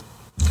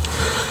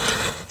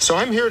 So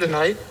I'm here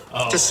tonight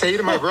to say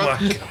to my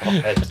brother...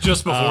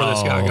 Just before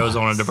this guy goes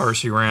on a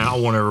diversity rant, I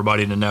want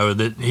everybody to know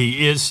that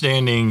he is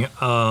standing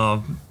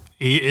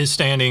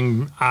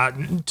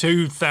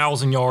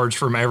 2,000 yards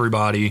from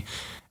everybody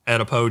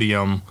at a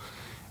podium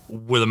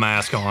with a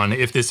mask on,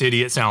 if this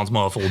idiot sounds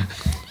muffled.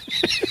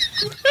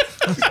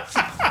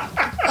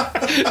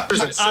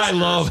 I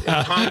love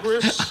how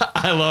Congress.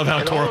 I love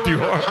how tore up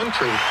you are.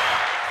 Country.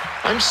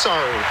 I'm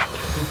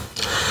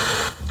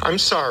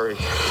sorry.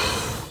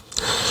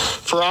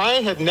 For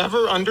I had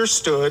never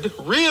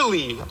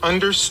really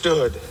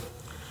understood,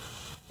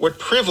 what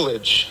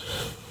privilege.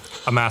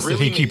 A mask that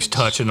he keeps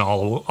touching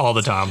all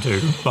the time, too,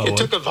 by the way. It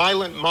took a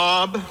violent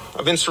mob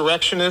of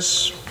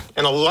insurrectionists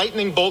and a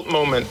lightning bolt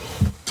moment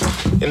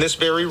in this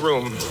very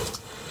room.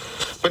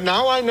 But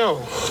now I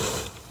know.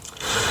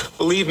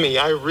 Believe me,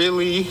 I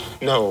really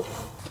know.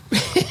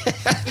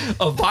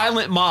 A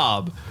violent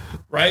mob,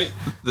 right?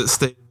 That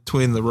stayed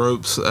between the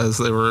ropes as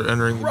they were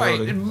entering the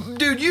building.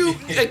 Dude, you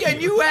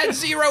had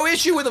zero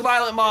issue with a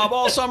violent mob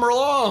all summer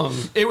long.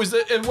 It was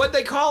what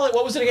they call it.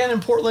 What was it again in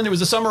Portland? It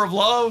was the Summer of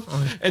Love.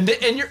 And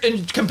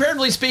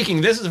comparatively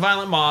speaking, this is a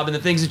violent mob, and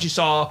the things that you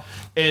saw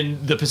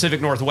in the Pacific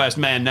Northwest,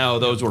 man, no,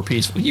 those were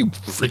peaceful.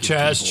 The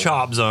Chaz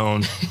Chop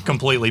Zone,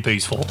 completely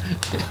peaceful.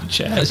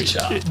 Chaz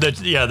Chop. The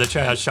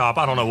Chaz Chop.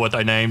 I don't know what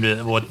they named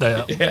it. What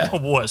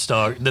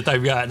stuck that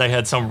they've got. They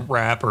had some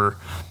rapper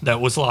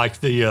that was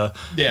like the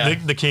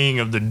king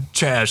of the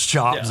Chaz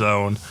Chop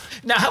Zone.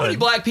 Now, how many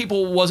black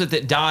people was it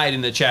that died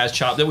in the Chaz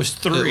Chop? There was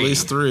 3. At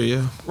least 3,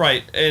 yeah.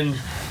 Right, and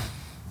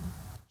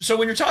so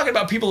when you're talking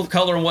about people of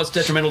color and what's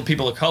detrimental to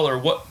people of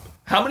color,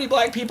 How many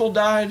black people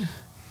died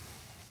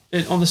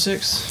on the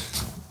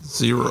 6th?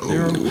 Zero.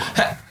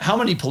 How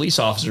many police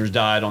officers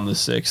died on the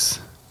 6th?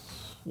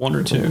 1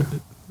 or 2?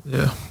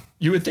 Yeah.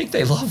 You would think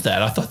they loved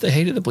that. I thought they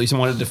hated the police and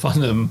wanted to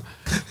fund them.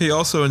 He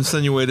also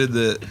insinuated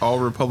that all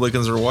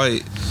Republicans are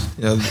white.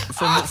 You know,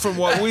 from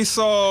what we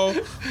saw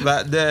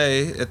that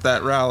day at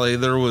that rally,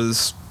 there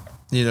was,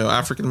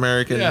 African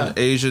American, Yeah.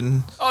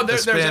 Asian,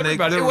 There's Hispanic.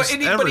 everybody. There was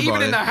But everybody.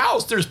 even in the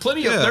House, there's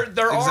plenty of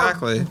there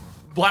exactly. are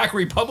black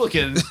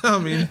Republicans. I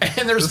mean,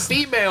 and there's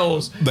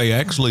females. They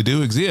actually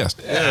do exist.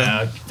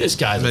 This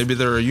guy's maybe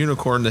they're a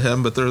unicorn to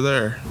him, but they're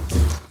there.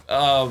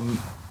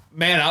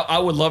 man. I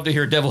would love to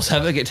hear Devil's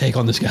Advocate take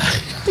on this guy.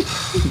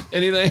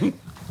 Anything?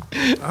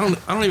 I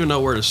don't even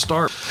know where to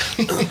start.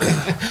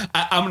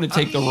 I'm going to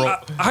take the role.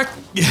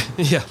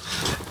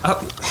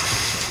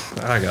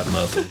 I got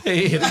nothing.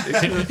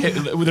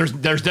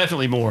 There's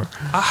definitely more.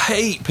 I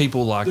hate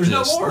people like There's no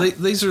this. more.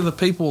 These are the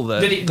people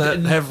that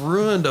have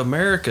ruined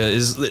America.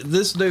 Is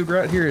this dude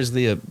right here?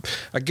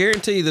 I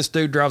guarantee you this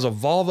dude drives a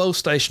Volvo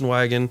station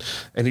wagon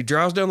and he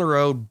drives down the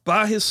road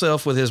by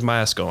himself with his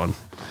mask on.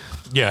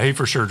 Yeah, he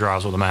for sure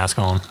drives with a mask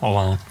on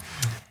alone.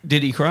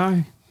 Did he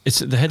cry?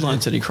 The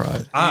headline said he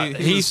cried.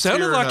 He was sounded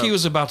tearing like up. he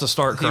was about to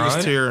start He crying.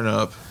 was tearing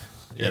up.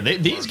 Yeah,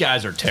 these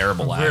guys are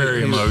terrible.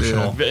 Very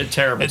emotional.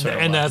 Terrible.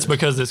 And that's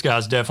because this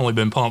guy's definitely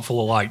been pumped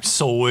full of like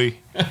soy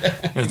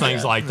and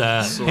things like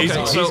that. He's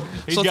so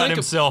got think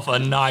himself a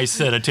nice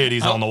set of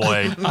titties on the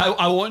way.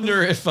 I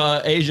wonder if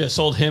Asia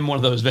sold him one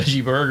of those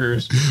veggie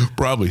burgers.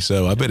 Probably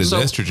so. I bet his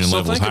estrogen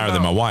level is think higher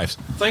than my wife's.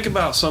 Think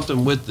about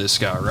something with this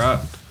guy, right?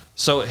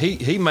 So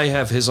he may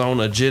have his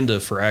own agenda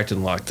for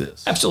acting like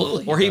this.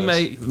 Absolutely. Or he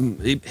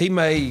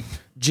may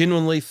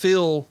genuinely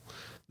feel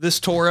this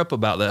tore up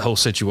about that whole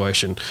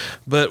situation.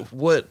 But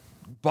what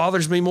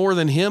bothers me more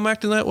than him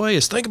acting that way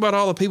is think about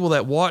all the people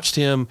that watched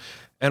him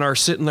and are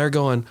sitting there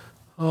going,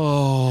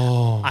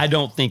 oh. I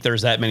don't think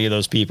there's that many of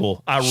those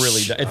people. I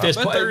really don't. At this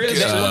bet point, there is.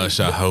 Gosh,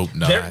 I hope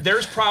not.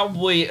 there's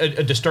probably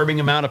a disturbing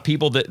amount of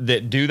people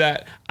that do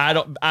that. I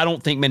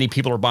don't think many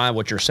people are buying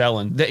what you're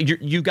selling.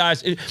 You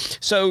guys.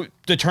 So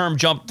the term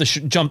jump the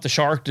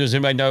shark. Does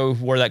anybody know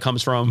where that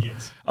comes from?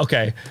 Yes.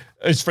 Okay.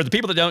 It's for the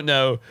people that don't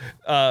know.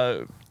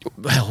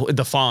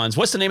 The Fonz.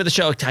 What's the name of the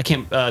show? I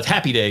can't.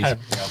 Happy Days.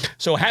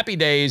 So Happy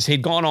Days.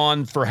 He'd gone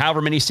on for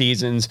however many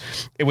seasons.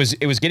 It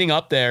was getting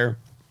up there.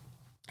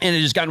 And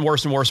it just gotten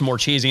worse and worse and more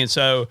cheesy. And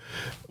so,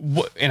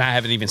 and I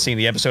haven't even seen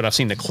the episode. I've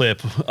seen the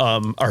clip.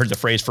 I heard the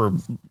phrase for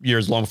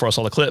years long before I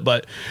saw the clip.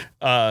 But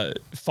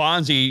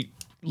Fonzie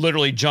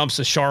literally jumps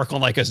the shark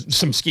on like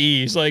some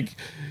skis. And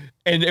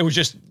it was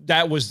just,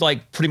 that was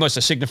like pretty much a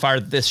signifier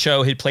that this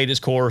show had played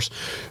its course.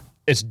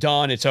 It's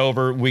done. It's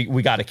over. We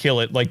got to kill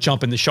it. Like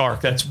jumping the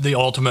shark. That's the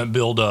ultimate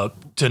build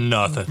up to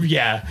nothing.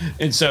 Yeah.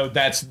 And so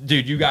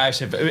dude, you guys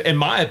have, in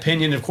my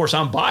opinion, of course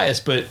I'm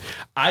biased, but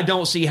I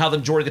don't see how the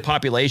majority of the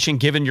population,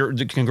 given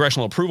the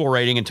congressional approval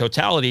rating in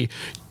totality,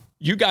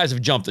 you guys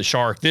have jumped the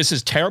shark. This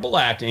is terrible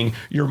acting.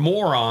 You're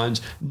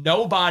morons.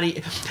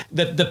 Nobody,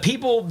 the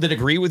people that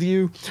agree with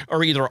you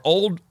are either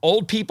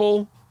old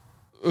people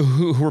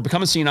who are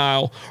becoming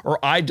senile, or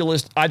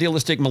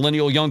idealistic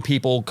millennial young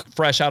people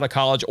fresh out of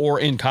college or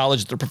in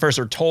college. The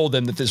professor told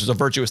them that this was a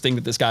virtuous thing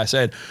that this guy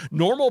said.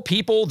 Normal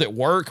people that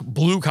work,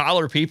 blue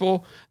collar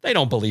people, they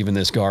don't believe in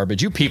this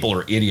garbage. You people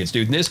are idiots,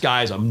 dude. And this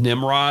guy's a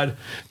Nimrod.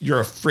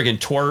 You're a friggin'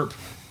 twerp,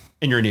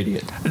 and you're an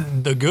idiot.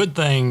 The good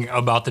thing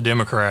about the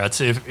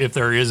Democrats, if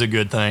there is a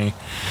good thing,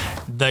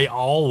 they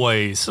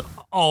always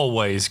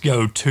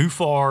go too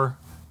far,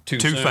 too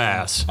soon.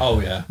 Fast. Oh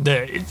yeah.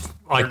 They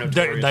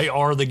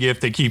are the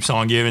gift that keeps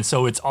on giving.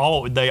 So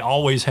they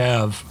always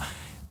have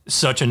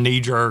such a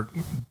knee-jerk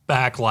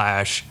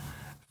backlash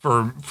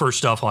for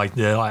stuff like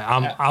that.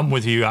 I'm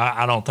with you.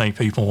 I don't think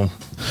people.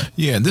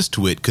 Yeah, and this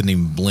twit couldn't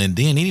even blend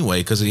in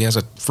anyway because he has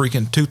a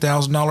freaking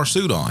 $2,000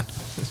 suit on.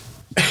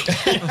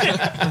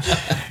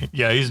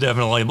 Yeah, he's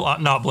definitely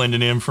not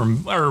blending in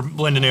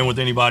with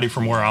anybody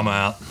from where I'm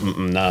at.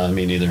 Nah,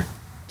 me neither.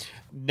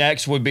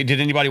 Next would be,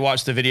 did anybody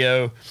watch the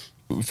video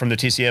from the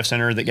TCF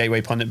Center that Gateway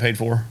Pundit paid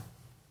for?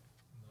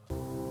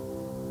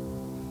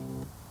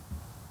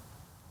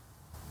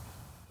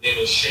 Name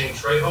is Shane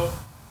Trejo.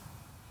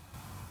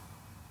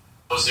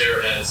 I was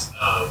there as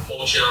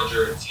poll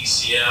challenger at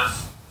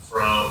TCF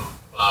from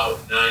about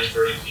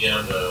 9:30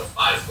 p.m. to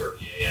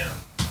 5:30 a.m.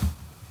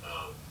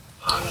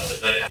 On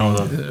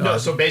the night. No,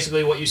 so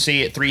basically what you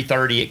see at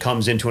 3:30, it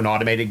comes into an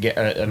automated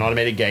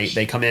gate.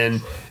 They come in,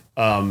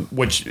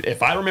 which,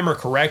 if I remember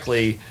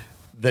correctly,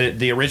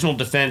 the original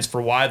defense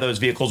for why those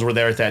vehicles were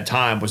there at that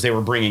time was they were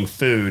bringing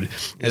food.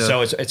 And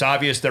so it's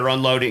obvious they're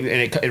unloading,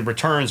 and it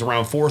returns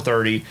around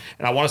 4:30.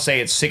 And I want to say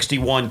it's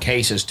 61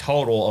 cases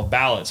total of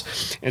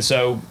ballots. And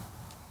so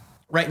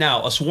right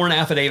now, a sworn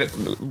affidavit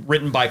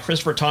written by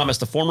Christopher Thomas,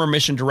 the former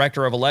mission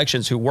director of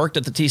elections who worked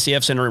at the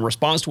TCF Center in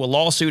response to a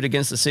lawsuit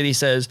against the city,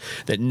 says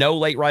that no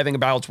late arriving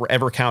ballots were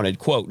ever counted.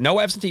 Quote, no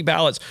absentee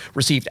ballots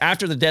received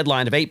after the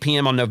deadline of 8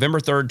 p.m. on November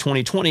 3rd,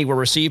 2020 were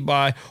received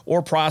by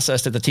or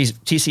processed at the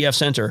TCF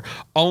Center.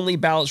 Only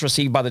ballots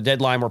received by the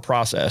deadline were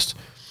processed.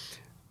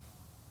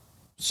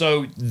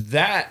 So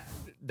that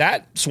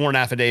sworn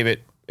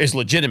affidavit is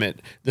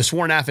legitimate. The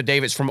sworn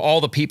affidavits from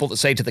all the people that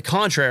say to the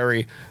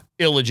contrary,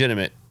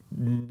 illegitimate,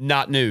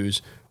 not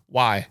news.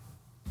 Why?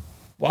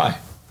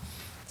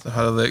 So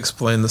how do they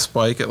explain the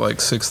spike at like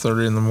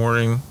 6:30 in the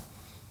morning?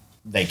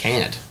 They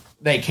can't.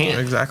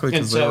 Exactly,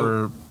 because they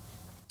were.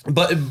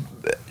 But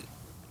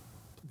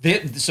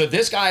so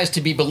this guy is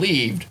to be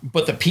believed,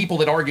 but the people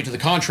that argue to the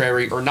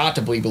contrary are not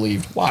to be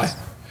believed. Why?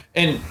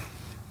 And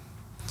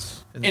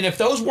if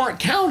those weren't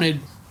counted,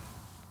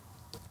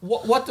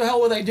 what the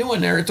hell were they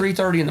doing there at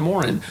 3:30 in the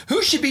morning?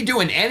 Who should be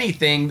doing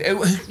anything?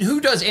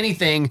 Who does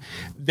anything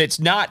that's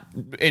not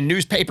in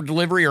newspaper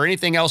delivery or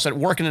anything else at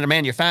working in a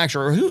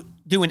manufacturer? Who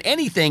doing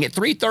anything at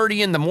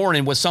 3:30 in the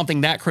morning with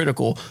something that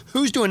critical?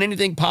 Who's doing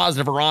anything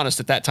positive or honest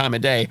at that time of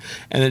day?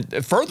 And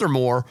then,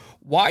 furthermore,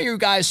 why are you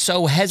guys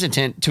so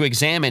hesitant to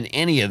examine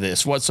any of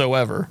this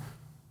whatsoever?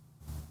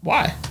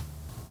 Why?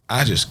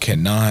 I just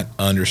cannot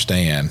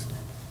understand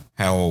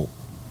how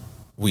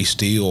we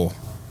still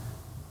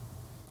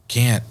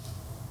can't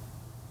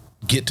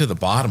get to the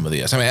bottom of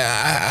this. I mean,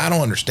 I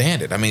don't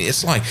understand it. I mean,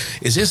 it's like,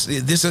 is this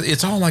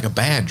it's all like a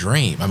bad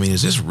dream. I mean,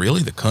 is this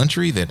really the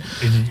country the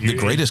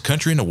greatest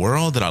country in the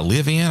world that I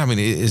live in? I mean,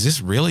 is this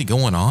really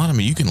going on? I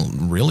mean, you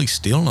can really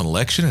steal an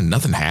election and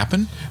nothing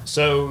happened?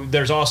 So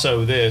there's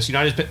also this.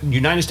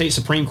 United States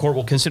Supreme Court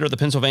will consider the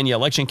Pennsylvania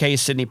election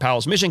case, Sidney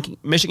Powell's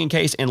Michigan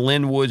case, and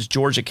Lynn Wood's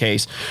Georgia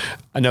case.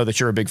 I know that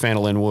you're a big fan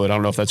of Lynn Wood. I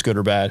don't know if that's good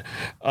or bad.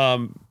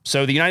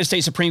 So the United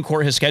States Supreme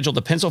Court has scheduled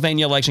the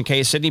Pennsylvania election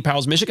case, Sidney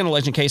Powell's Michigan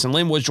election case, and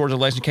Lynn Wood's Georgia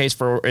election case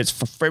for its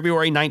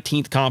February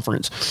 19th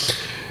conference.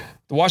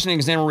 The Washington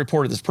Examiner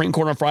reported the Supreme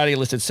Court on Friday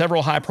listed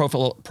several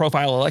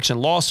high-profile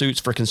election lawsuits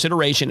for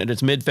consideration at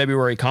its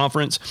mid-February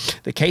conference.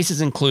 The cases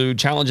include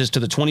challenges to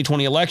the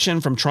 2020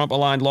 election from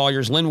Trump-aligned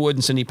lawyers Lynn Wood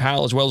and Sidney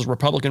Powell, as well as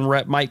Republican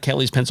Rep. Mike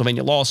Kelly's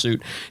Pennsylvania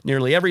lawsuit.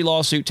 Nearly every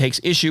lawsuit takes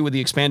issue with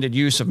the expanded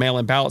use of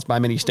mail-in ballots by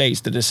many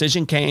states. The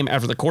decision came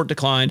after the court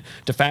declined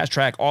to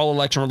fast-track all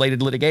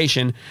election-related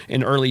litigation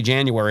in early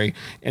January.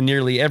 In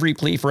nearly every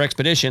plea for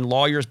expedition,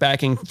 lawyers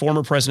backing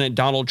former President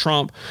Donald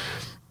Trump,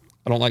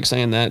 I don't like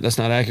saying that. That's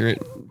not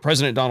accurate.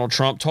 President Donald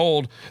Trump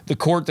told the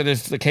court that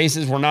if the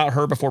cases were not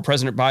heard before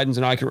President Biden's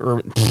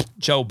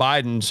Joe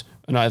Biden's,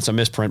 no, that's a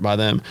misprint by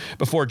them,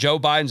 before Joe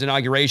Biden's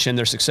inauguration,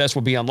 their success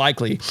would be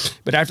unlikely.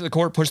 But after the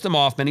court pushed them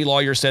off, many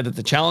lawyers said that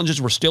the challenges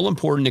were still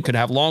important and could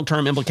have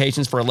long-term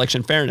implications for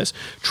election fairness.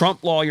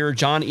 Trump lawyer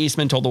John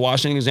Eastman told the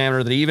Washington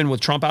Examiner that even with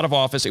Trump out of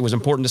office, it was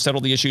important to settle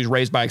the issues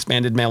raised by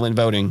expanded mail-in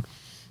voting.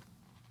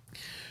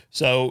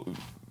 So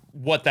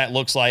what that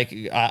looks like,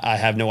 I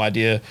have no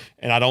idea.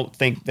 And I don't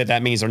think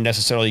that means they're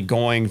necessarily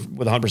going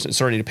with 100%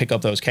 certainty to pick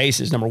up those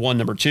cases, number one.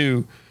 Number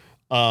two,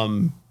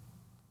 to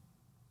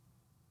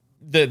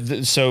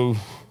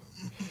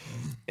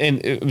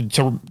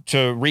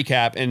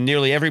recap, in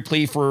nearly every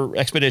plea for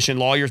expedition,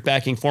 lawyers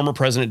backing former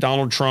President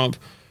Donald Trump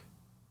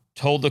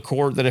told the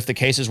court that if the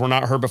cases were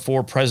not heard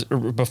before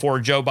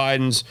Joe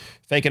Biden's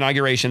fake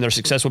inauguration, their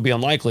success would be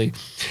unlikely.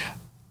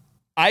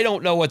 I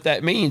don't know what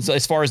that means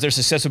as far as their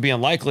success would be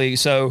unlikely.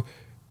 So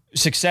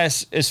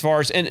success as far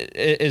as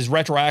is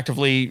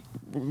retroactively,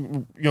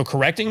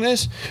 correcting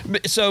this.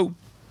 So,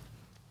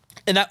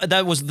 and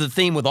that was the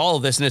theme with all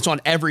of this, and it's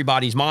on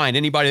everybody's mind.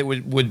 Anybody that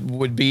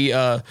would be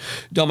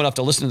dumb enough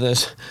to listen to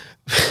this.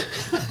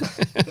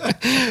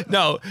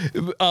 No,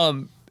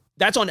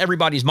 that's on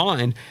everybody's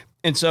mind.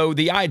 And so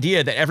the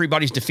idea that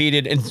everybody's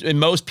defeated and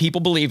most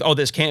people believe, oh,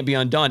 this can't be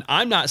undone.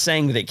 I'm not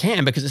saying that it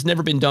can because it's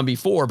never been done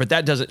before, but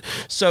that doesn't.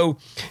 So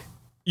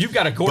you've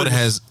got a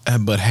gorgeous.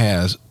 But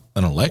has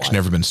an election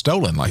ever been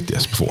stolen like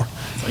this before?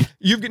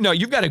 You've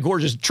got a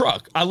gorgeous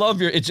truck. I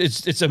love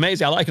it's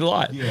amazing. I like it a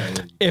lot. Yeah.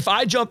 If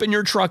I jump in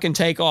your truck and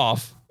take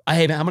off,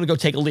 hey man, I'm going to go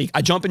take a leak.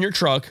 I jump in your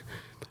truck.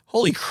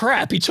 Holy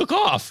crap, he took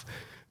off.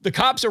 The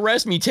cops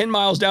arrest me 10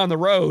 miles down the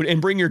road and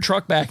bring your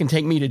truck back and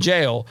take me to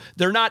jail.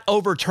 They're not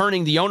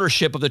overturning the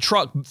ownership of the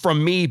truck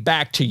from me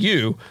back to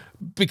you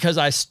because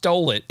I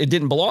stole it. It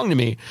didn't belong to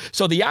me.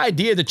 So the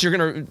idea that we're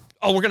going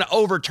to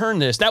overturn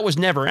this, that was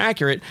never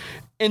accurate.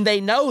 And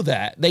they know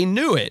that. They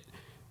knew it.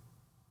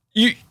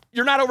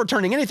 You're not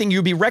overturning anything.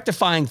 You'd be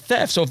rectifying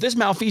theft. So if this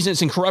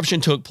malfeasance and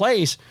corruption took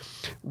place,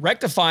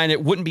 rectifying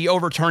it wouldn't be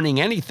overturning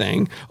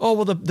anything. Oh,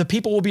 well, the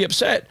people will be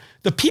upset.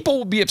 The people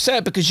will be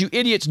upset because you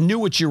idiots knew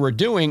what you were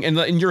doing,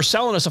 and you're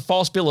selling us a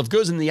false bill of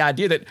goods and the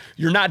idea that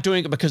you're not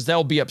doing it because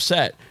they'll be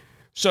upset.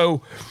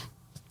 So,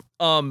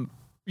 I'm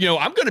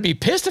going to be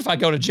pissed if I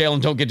go to jail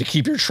and don't get to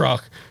keep your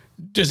truck.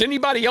 Does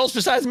anybody else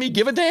besides me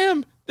give a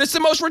damn? That's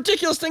the most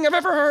ridiculous thing I've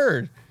ever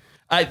heard.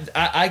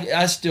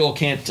 I still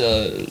can't.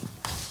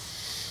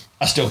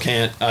 I still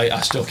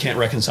can't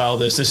reconcile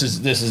this. This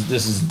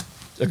is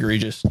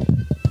egregious.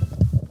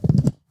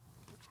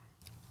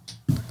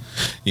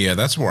 Yeah,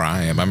 that's where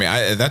I am. I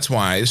mean, that's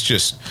why it's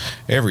just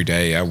every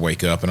day I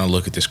wake up and I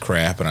look at this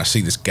crap and I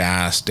see this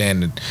guy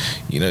standing,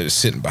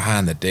 sitting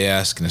behind the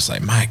desk, and it's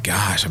like, my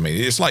gosh, I mean,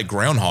 it's like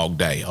Groundhog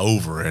Day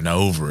over and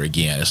over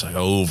again. It's like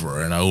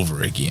over and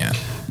over again.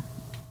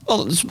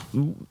 Well,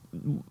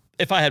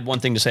 if I had one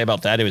thing to say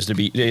about that,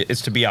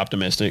 it's to be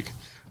optimistic.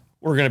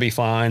 We're going to be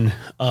fine.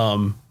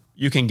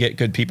 You can get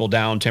good people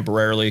down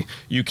temporarily.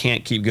 You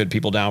can't keep good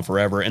people down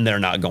forever, and they're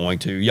not going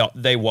to.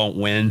 They won't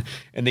win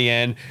in the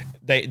end.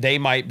 They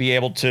might be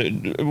able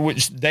to,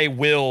 which they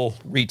will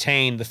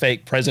retain the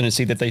fake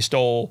presidency that they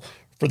stole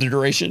for the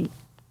duration.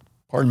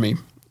 Pardon me,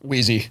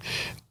 wheezy.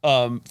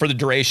 For the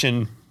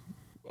duration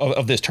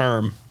of this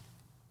term,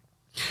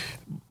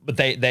 but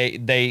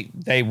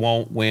they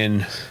won't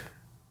win.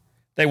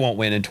 They won't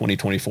win in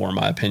 2024, in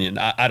my opinion.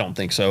 I don't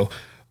think so.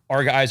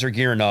 Our guys are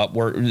gearing up.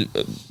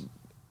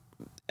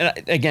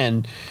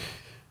 Again,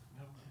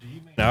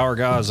 our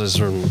guys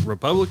as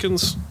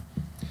Republicans.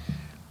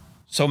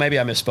 So maybe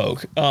I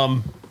misspoke.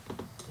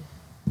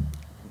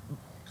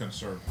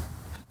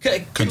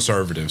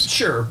 Conservatives.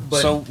 Sure,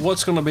 but so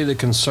what's going to be the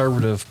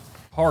conservative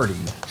party?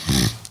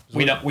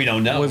 We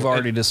don't know. We've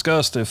already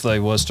discussed if they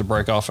was to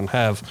break off and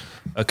have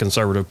a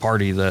conservative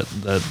party that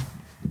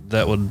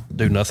would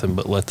do nothing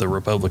but let the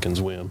Republicans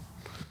win.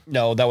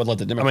 No, that would let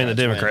the Democrats. The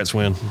Democrats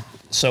win.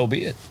 So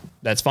be it.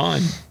 That's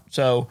fine.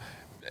 So,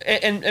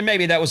 and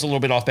maybe that was a little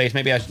bit off base.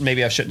 Maybe I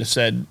shouldn't have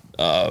said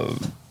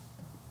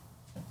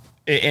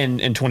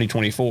in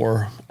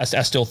 2024. I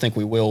still think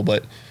we will,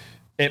 but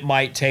it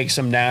might take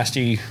some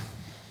nasty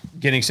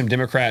getting some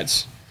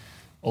Democrats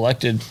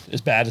elected,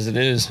 as bad as it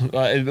is.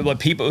 But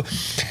people,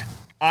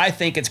 I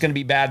think it's going to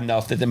be bad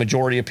enough that the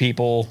majority of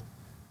people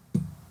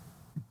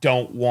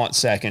don't want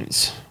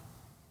seconds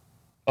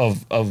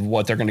of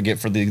what they're going to get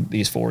for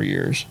these 4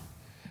 years.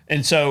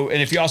 And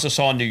if you also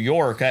saw in New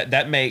York,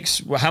 that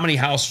makes, how many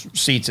House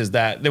seats is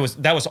that?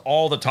 That was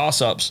all the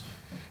toss-ups.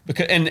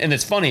 Because, and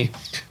it's funny,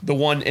 the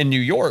one in New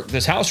York,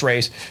 this House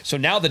race, so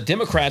now the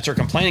Democrats are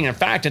complaining. In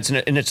fact, it's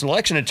an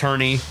election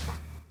attorney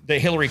that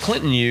Hillary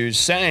Clinton used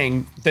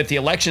saying that the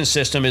election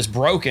system is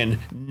broken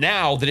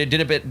now that it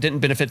didn't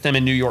benefit them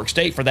in New York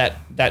State for that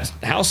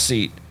House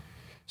seat.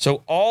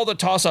 So all the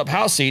toss-up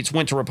House seats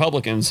went to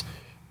Republicans,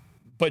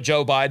 but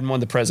Joe Biden won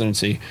the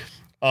presidency.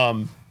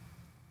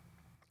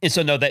 And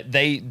so no, that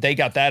they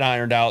got that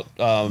ironed out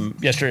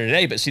yesterday or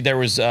today. But see, there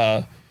was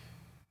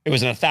it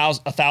was a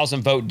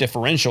 1,000 vote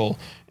differential,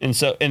 and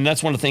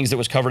that's one of the things that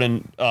was covered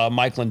in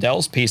Mike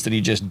Lindell's piece that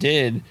he just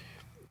did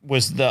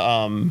was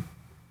the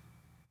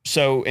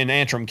so in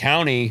Antrim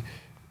County,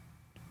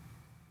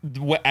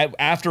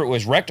 after it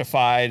was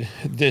rectified,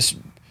 this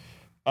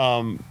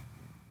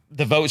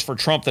the votes for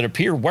Trump that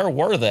appeared, where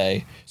were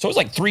they? So it was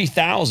like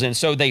 3,000.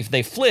 So they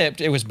flipped.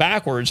 It was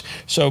backwards.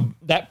 So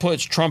that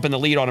puts Trump in the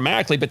lead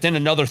automatically. But then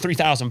another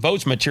 3,000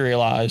 votes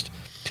materialized.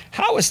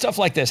 How is stuff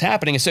like this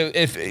happening? And so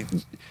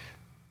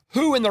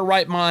who in their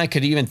right mind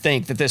could even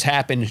think that this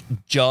happened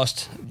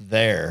just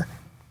there?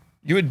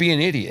 You would be an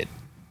idiot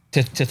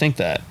to think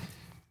that.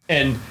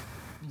 And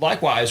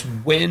likewise,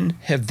 when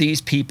have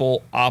these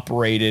people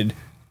operated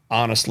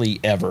honestly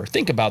ever?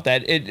 Think about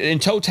that. In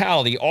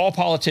totality, all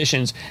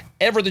politicians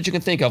ever that you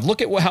can think of.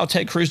 Look at how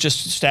Ted Cruz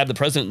just stabbed the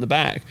president in the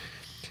back.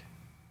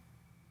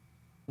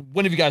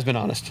 When have you guys been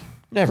honest?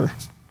 Never.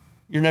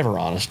 You're never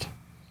honest.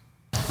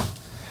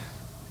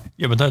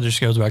 Yeah, but that just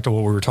goes back to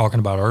what we were talking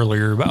about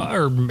earlier,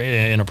 or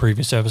in a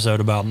previous episode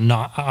about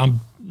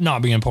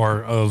not being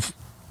part of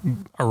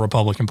a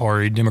Republican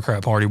Party,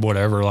 Democrat Party,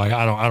 whatever. Like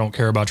I don't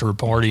care about your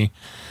party.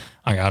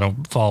 I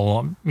don't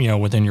follow,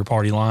 within your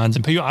party lines.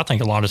 And I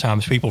think a lot of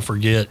times people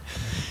forget,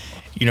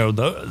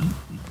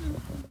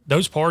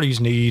 those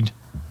parties need,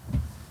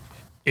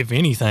 if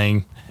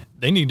anything,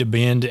 they need to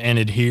bend and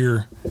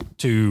adhere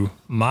to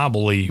my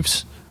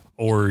beliefs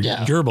or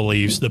your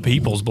beliefs, the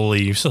people's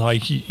beliefs.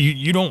 Like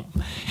you don't,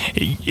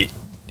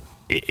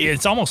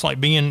 it's almost like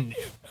being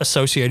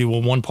associated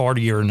with one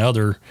party or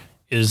another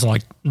is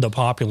like the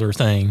popular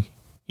thing.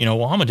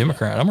 Well, I'm a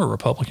Democrat, I'm a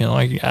Republican.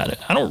 Like I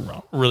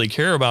don't really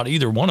care about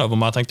either one of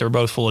them. I think they're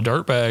both full of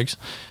dirtbags,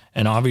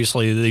 and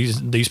obviously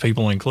these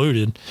people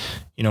included.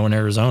 In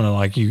Arizona,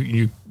 like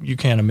you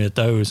can't admit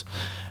those,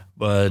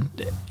 but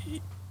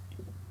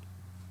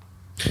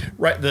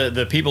right,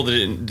 the people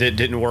that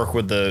didn't work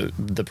with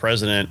the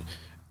president,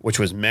 which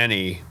was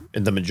many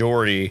in the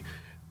majority,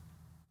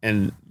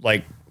 and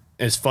like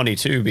it's funny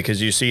too because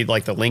you see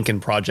like the Lincoln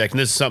Project, and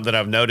this is something that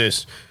I've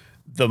noticed.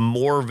 The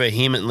more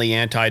vehemently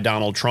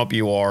anti-Donald Trump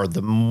you are,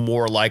 the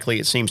more likely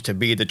it seems to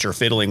be that you're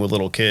fiddling with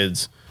little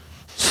kids.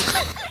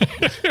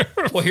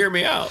 Well, hear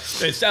me out.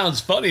 It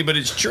sounds funny, but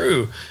it's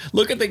true.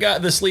 Look at the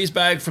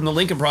sleazebag from the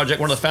Lincoln Project,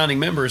 one of the founding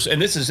members,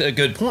 and this is a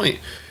good point.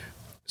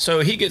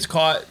 So he gets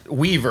caught.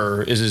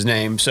 Weaver is his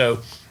name. So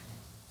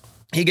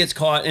he gets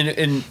caught,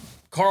 and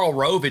Karl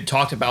Rove had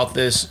talked about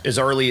this as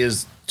early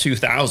as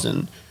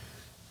 2000.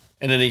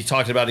 And then he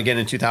talked about it again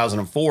in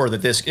 2004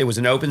 that it was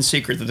an open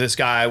secret that this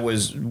guy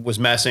was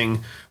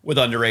messing with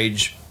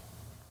underage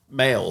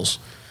males.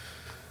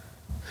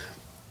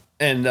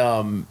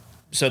 And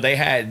so they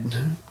had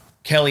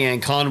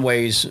Kellyanne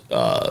Conway's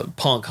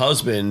punk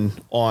husband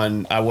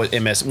on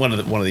MS, one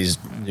of these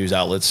news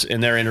outlets,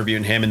 and they're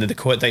interviewing him, and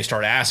then they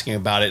start asking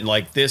about it, and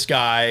like this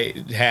guy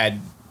had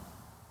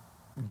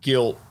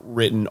guilt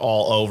written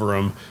all over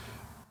him.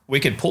 We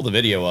could pull the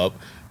video up.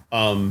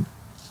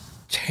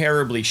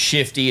 terribly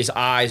shifty, his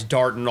eyes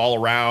darting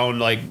all around,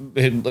 like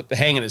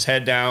hanging his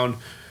head down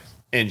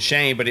in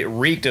shame, but it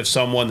reeked of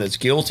someone that's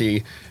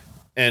guilty.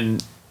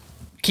 And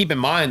keep in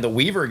mind, the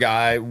Weaver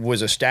guy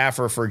was a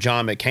staffer for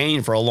John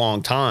McCain for a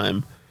long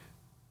time.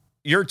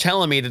 You're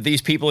telling me that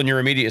these people in your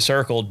immediate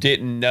circle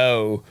didn't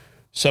know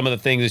some of the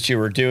things that you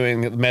were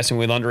doing, messing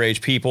with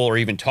underage people or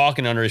even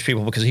talking to underage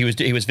people, because he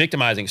was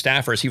victimizing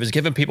staffers. He was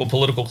giving people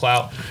political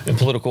clout and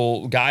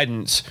political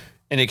guidance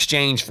in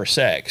exchange for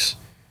sex.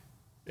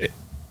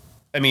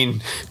 I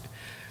mean,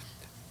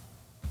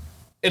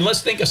 and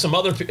let's think of some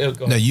other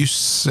people. Now, you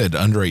said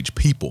underage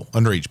people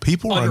or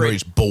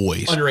underage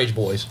boys? Underage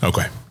boys.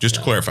 Okay, just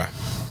to clarify.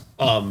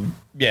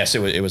 Yes,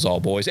 it was all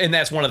boys. And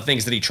that's one of the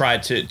things that he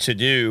tried to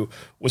do,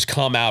 was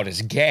come out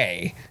as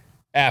gay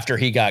after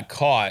he got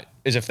caught,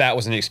 as if that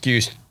was an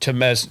excuse to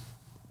mess.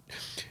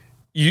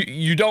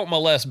 You don't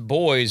molest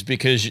boys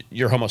because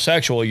you're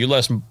homosexual. You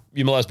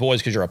molest boys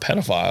because you're a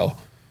pedophile.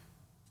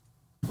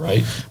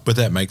 Right. But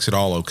that makes it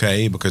all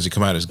okay because he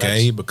come out as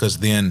gay, because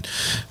then,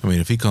 I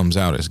mean, if he comes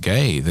out as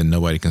gay, then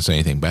nobody can say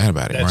anything bad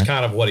about it, That's right?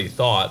 kind of what he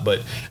thought,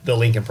 but the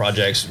Lincoln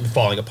Project's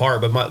falling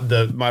apart.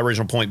 But my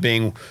original point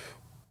being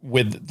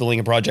with the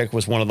Lincoln Project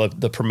was one of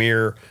the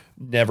premier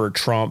never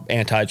Trump,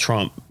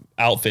 anti-Trump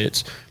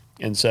outfits.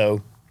 And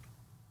so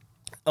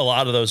a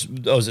lot of those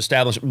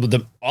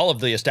all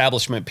of the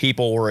establishment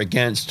people were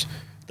against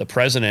the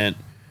president.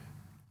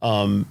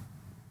 And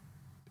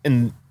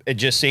it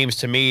just seems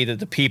to me that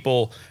the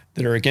people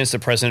that are against the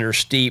president are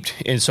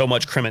steeped in so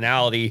much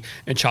criminality,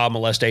 and child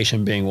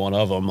molestation being one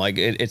of them. Like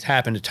it's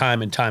happened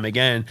time and time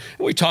again.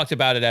 And we talked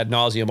about it ad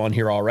nauseum on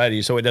here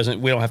already, so we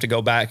don't have to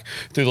go back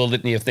through the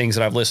litany of things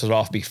that I've listed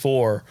off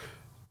before.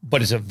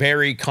 But it's a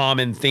very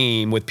common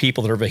theme with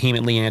people that are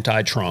vehemently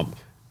anti-Trump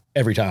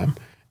every time.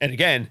 And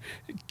again,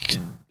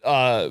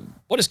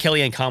 what is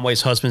Kellyanne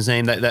Conway's husband's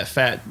name? That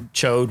fat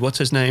chode. What's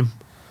his name?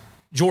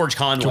 George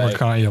Conway. George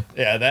Conway, yep.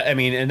 Yeah,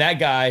 and that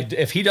guy,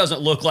 if he doesn't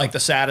look like the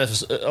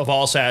saddest of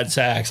all sad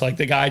sacks, like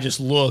the guy just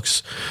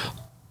looks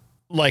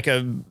like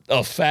a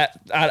fat,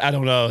 I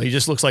don't know, he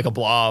just looks like a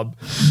blob.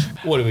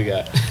 What do we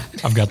got?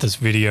 I've got this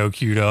video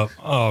queued up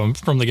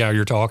from the guy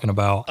you're talking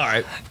about. All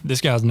right. This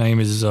guy's name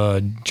is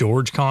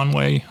George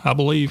Conway, I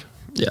believe.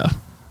 Yeah.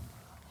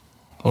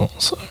 Hold on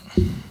a second.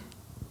 Pretty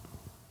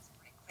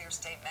clear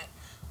statement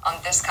on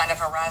this kind of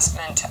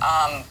harassment,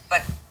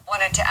 but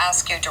wanted to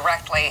ask you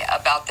directly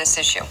about this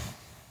issue.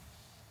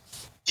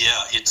 Yeah,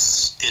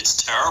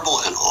 it's terrible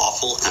and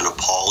awful and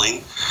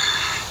appalling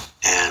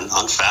and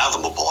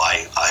unfathomable.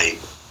 I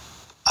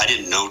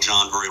didn't know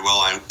John very well.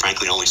 I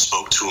frankly only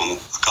spoke to him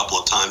a couple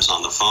of times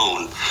on the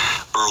phone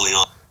early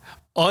on.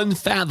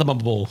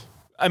 Unfathomable.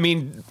 I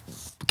mean,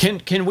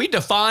 can we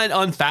define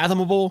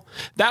unfathomable?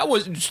 That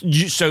was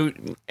so.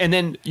 And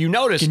then you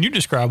notice. Can you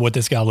describe what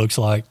this guy looks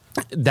like?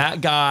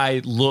 That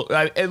guy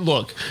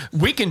look,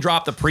 we can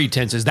drop the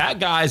pretenses. That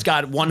guy's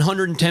got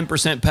 110%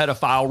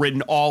 pedophile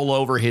written all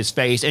over his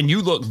face. And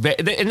you look,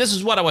 and this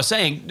is what I was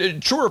saying,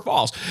 true or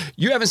false.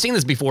 You haven't seen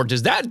this before.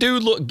 Does that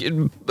dude look,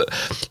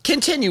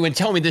 continue and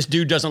tell me this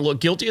dude doesn't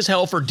look guilty as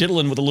hell for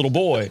diddling with a little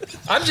boy.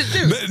 I'm just,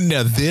 dude.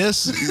 Now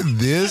this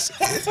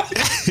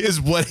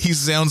is what he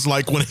sounds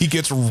like when he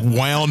gets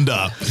wound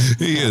up.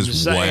 He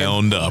is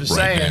wound up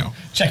right now.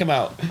 Check him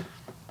out.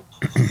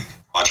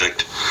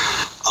 Project.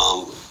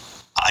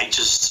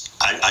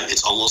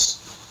 It's almost,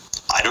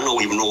 I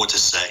don't even know what to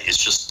say. It's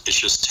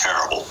just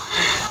terrible.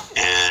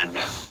 And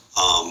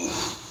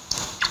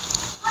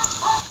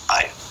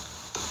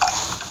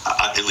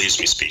it leaves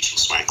me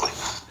speechless, frankly.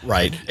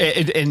 Right.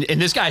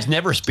 And this guy's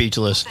never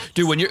speechless.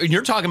 Dude, when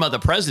you're talking about the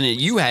president,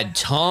 you had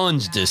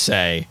tons to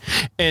say.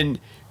 And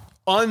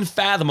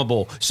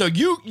unfathomable. So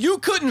you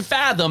couldn't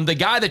fathom the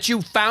guy that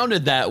you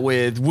founded that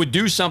with would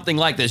do something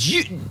like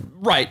this.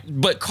 Right.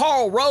 But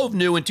Karl Rove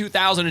knew in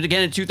 2000 and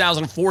again in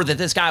 2004 that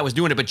this guy was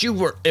doing it, but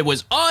it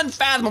was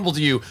unfathomable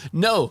to you.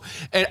 No.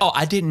 And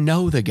I didn't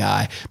know the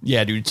guy.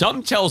 Yeah, dude,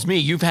 something tells me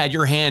you've had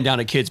your hand down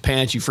a kid's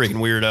pants, you freaking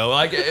weirdo.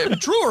 Like,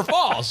 true or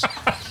false?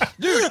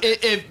 Dude,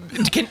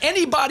 can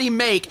anybody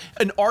make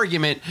an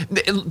argument?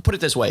 Put it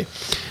this way.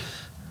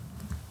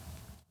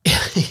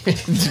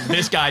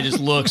 This guy just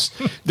looks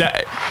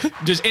that.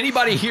 Does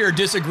anybody here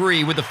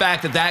disagree with the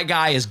fact that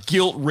guy is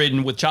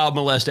guilt-ridden with child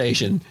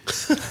molestation?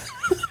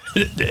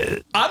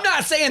 I'm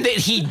not saying that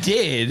he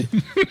did.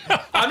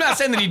 I'm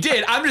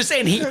just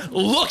saying he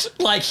looks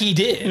like he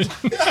did.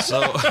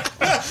 So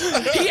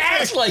he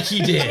acts like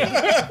he did.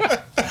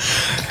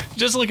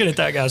 Just looking at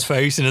that guy's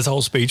face and his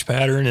whole speech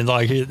pattern and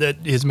like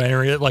his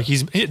manner, like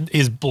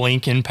his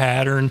blinking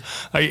pattern,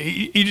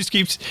 he just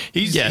keeps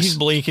he's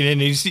blinking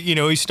and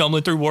he's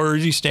stumbling through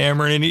words, he's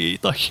stammering, and he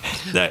like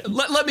that.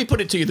 Let me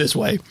put it to you this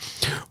way: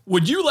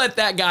 would you let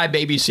that guy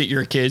babysit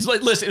your kids?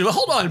 Like, listen,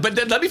 hold on, but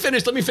let me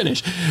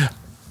finish.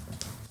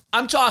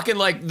 I'm talking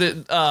like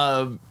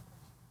the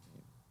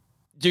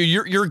dude,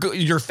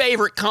 your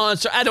favorite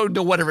concert, I don't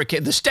know, whatever,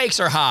 the stakes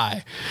are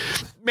high.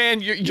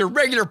 Man, your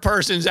regular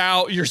person's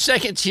out, your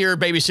second tier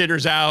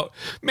babysitter's out.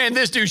 Man,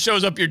 this dude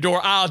shows up your door,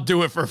 I'll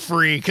do it for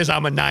free because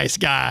I'm a nice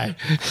guy.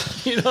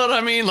 You know what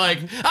I mean? Like,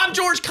 I'm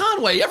George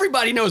Conway.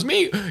 Everybody knows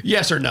me.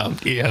 Yes or no?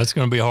 Yeah, it's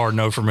going to be a hard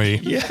no for me.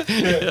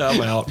 Yeah,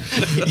 I'm out.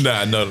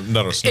 Nah,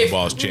 not a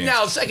snowball's chance.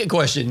 Now, second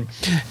question.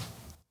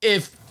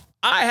 If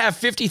I have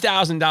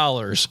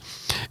 $50,000,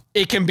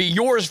 it can be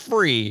yours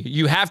free.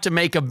 You have to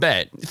make a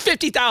bet.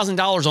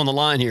 $50,000 on the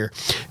line here.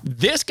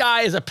 This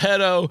guy is a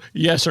pedo,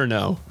 yes or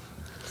no?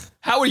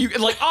 How would you,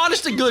 like,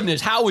 honest to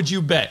goodness, how would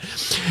you bet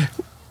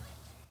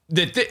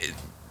that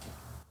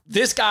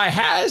this guy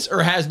has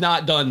or has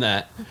not done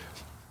that?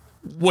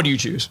 What do you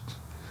choose?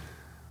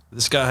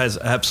 This guy has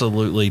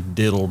absolutely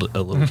diddled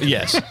a little bit.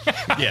 Yes.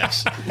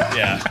 Yes.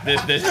 Yeah.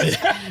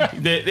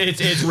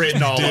 It's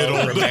written all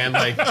over, man.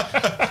 Like,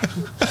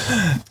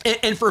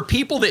 and for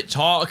people that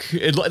talk,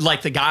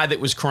 like the guy that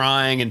was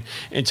crying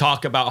and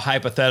talk about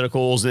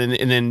hypotheticals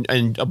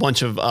and a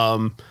bunch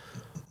of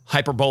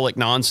hyperbolic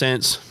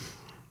nonsense,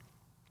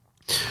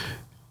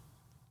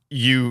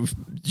 you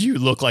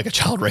look like a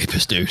child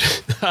rapist, dude.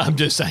 I'm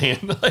just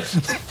saying.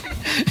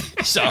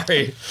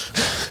 Sorry.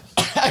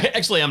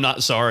 Actually, I'm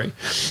not sorry.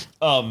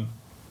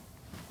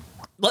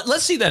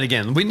 Let's see that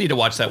again. We need to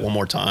watch that one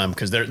more time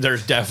because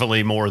there's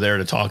definitely more there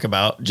to talk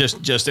about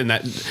just in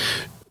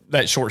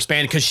that short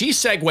span. Because she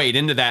segued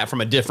into that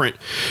from a different.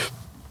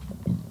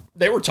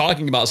 They were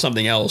talking about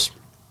something else,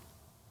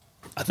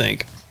 I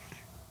think.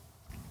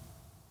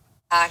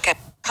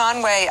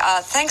 Conway,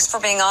 thanks for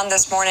being on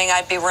this morning.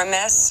 I'd be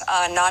remiss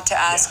not to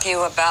ask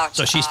you about.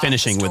 So she's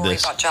finishing the with story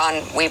this. About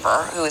John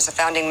Weaver, who is a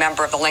founding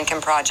member of the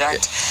Lincoln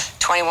Project.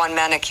 21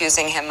 men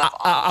accusing him of.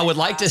 I would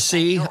like to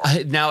see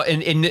now,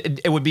 and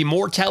it would be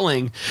more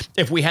telling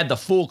if we had the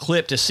full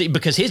clip to see,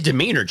 because his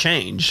demeanor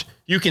changed.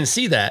 You can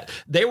see that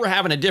they were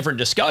having a different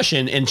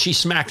discussion, and she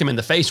smacked him in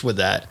the face with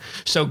that.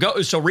 So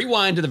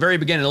rewind to the very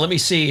beginning. And let me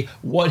see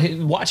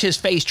watch his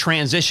face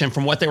transition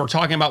from what they were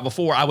talking about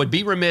before. I would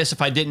be remiss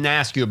if I didn't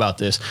ask you about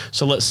this.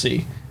 So let's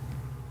see.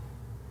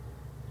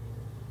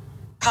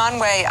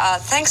 Conway,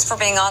 thanks for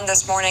being on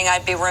this morning.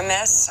 I'd be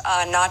remiss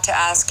not to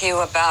ask you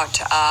about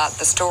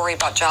the story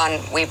about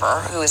John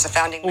Weaver, who is a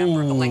founding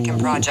member of the Lincoln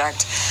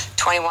Project.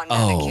 21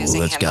 men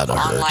accusing him of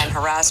online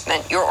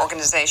harassment. Your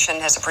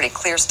organization has a pretty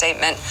clear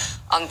statement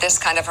on this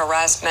kind of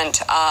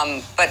harassment,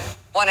 but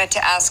wanted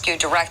to ask you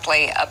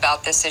directly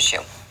about this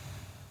issue.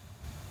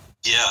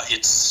 Yeah,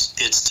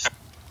 it's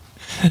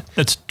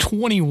That's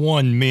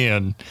 21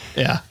 men.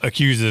 Yeah.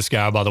 Accuse this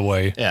guy, by the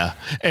way. Yeah.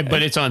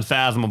 But it's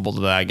unfathomable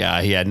to that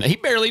guy. He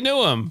barely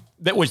knew him.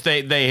 That was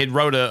they had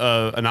wrote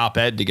an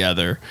op-ed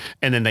together,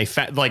 and then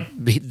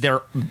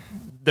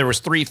there was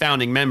 3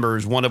 founding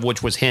members, one of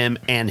which was him.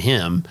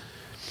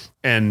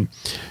 And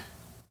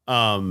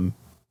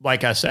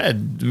like I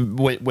said,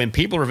 when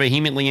people are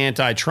vehemently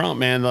anti-Trump,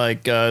 man,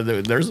 like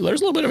there's a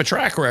little bit of a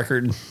track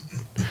record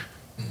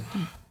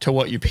to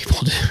what you people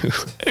do.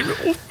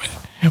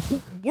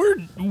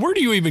 Where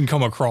do you even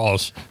come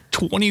across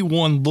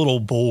 21 little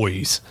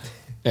boys?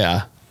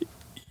 Yeah.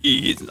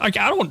 Like,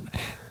 doesn't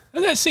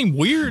that seem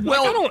weird?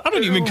 Well, I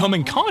don't even come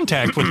in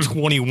contact with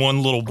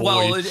 21 little boys.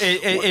 Well,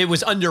 it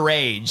was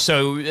underage,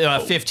 so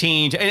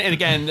 15. And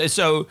again,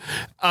 so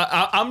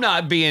I'm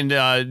not being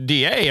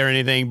DA or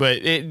anything, but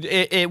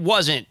it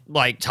wasn't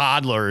like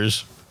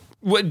toddlers.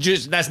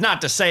 That's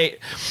not to say.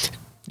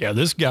 Yeah,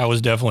 this guy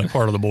was definitely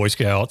part of the Boy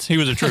Scouts. He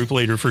was a troop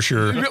leader for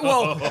sure.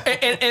 Well,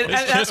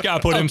 this guy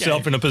put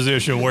himself in a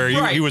position where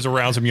he was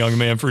around some young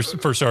men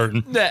for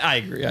certain. I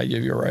agree.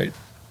 You're right.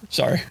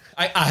 Sorry.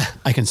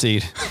 I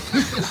concede.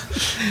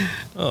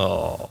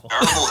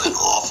 terrible and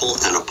awful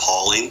and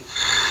appalling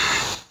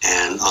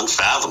and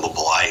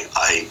unfathomable.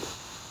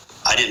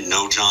 I didn't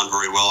know John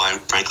very well. I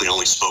frankly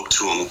only spoke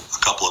to him a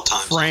couple of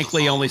times.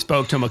 Only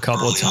spoke to him a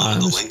couple of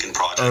times. The Lincoln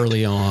Project.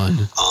 Early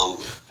on.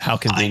 How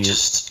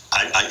convenient.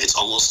 It's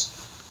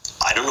almost,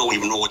 I don't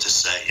even know what to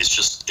say. It's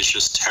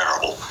just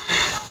terrible.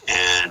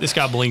 And this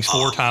guy blinks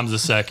 4 times a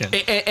second.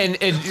 And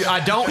I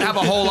don't have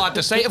a whole lot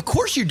to say. Of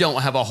course you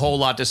don't have a whole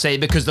lot to say,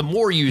 because the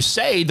more you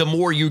say, the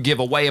more you give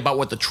away about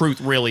what the truth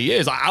really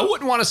is. I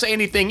wouldn't want to say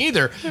anything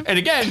either. And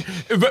again,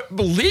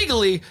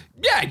 legally,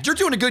 yeah, you're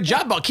doing a good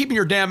job about keeping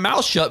your damn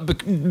mouth shut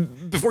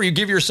before you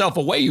give yourself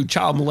away, you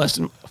child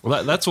molesting.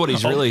 Well, that's what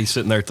he's really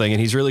sitting there thinking.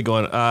 He's really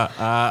going,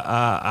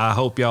 I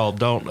hope y'all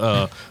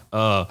don't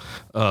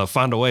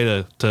find a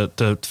way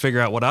to figure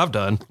out what I've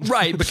done.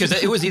 Right, because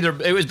it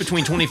was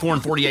between 24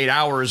 and 48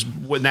 hours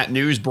when that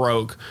news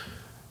broke.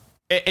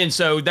 And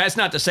so that's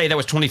not to say that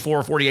was 24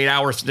 or 48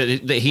 hours that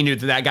he knew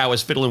that guy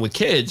was fiddling with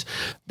kids.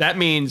 That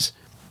means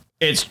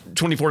it's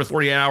 24 to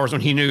 48 hours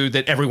when he knew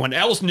that everyone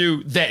else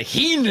knew that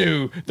he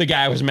knew the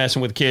guy was messing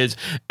with kids.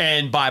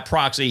 And by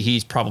proxy,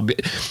 he's probably...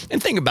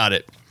 And think about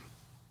it.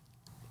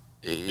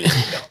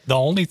 The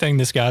only thing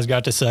this guy's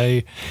got to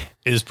say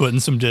is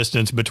putting some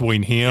distance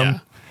between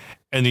him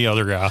and the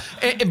other guy.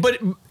 But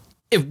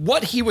if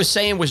what he was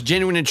saying was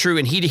genuine and true,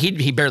 and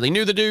he barely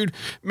knew the dude,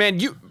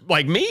 man, you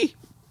like me,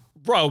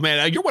 bro,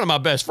 man, you're one of my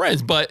best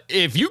friends, but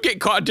if you get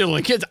caught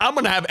diddling kids, I'm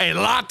going to have a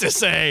lot to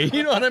say.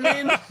 You know what I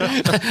mean? I'm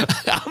going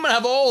to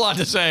have a whole lot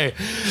to say.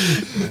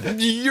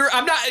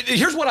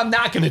 Here's what I'm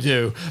not going to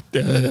do.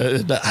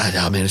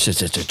 I mean, it's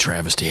a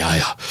travesty.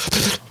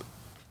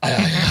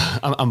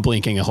 I'm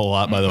blinking a whole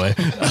lot, by the way.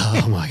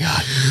 Oh my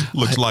God.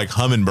 Looks like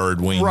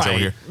hummingbird wings over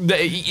here.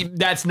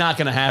 That's not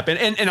going to happen.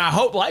 And I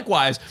hope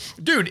likewise,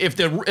 dude,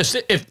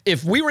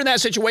 if we were in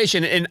that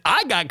situation and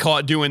I got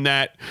caught doing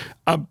that,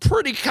 I'm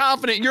pretty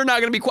confident you're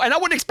not going to be quiet. And I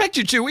wouldn't expect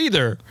you to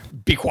either.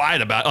 Be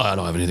quiet about, I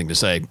don't have anything to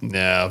say.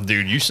 No,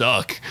 dude, you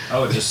suck. I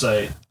would just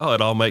say,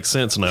 it all makes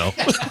sense now.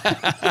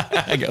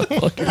 I go,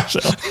 fuck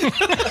yourself.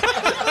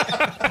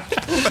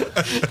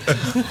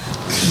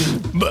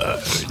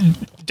 But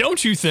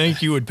don't you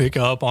think you would pick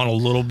up on a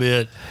little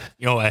bit,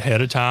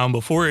 ahead of time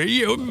before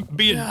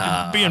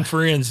being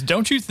friends?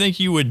 Don't you think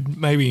you would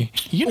maybe,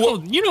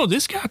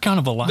 this guy kind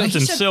of aligns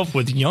himself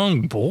with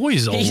young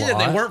boys a lot. He said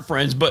they weren't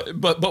friends,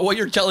 but what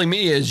you're telling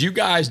me is you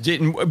guys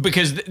didn't,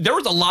 because there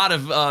was a lot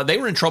of they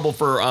were in trouble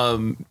for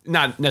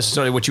not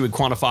necessarily what you would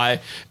quantify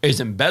as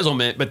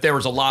embezzlement, but there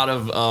was a lot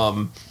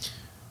of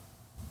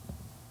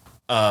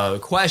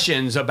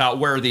questions about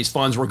where these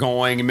funds were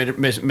going and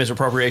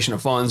misappropriation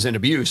of funds and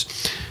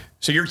abuse.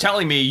 So you're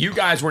telling me you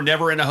guys were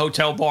never in a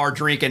hotel bar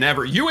drinking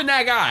ever? You and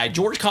that guy,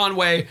 George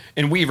Conway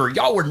and Weaver,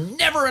 y'all were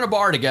never in a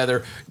bar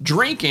together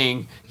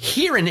drinking,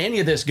 hearing any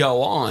of this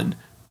go on.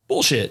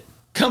 Bullshit.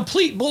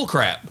 Complete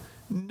bullcrap.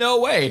 No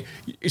way.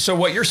 So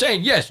what you're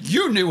saying, yes,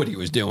 you knew what he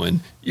was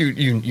doing.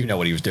 You know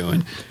what he was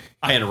doing.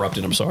 I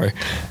interrupted. I'm sorry.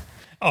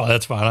 Oh,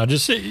 that's fine. I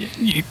just,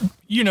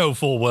 you know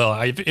full well,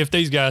 if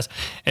these guys,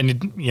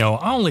 and,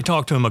 I only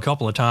talked to him a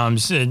couple of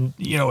times and,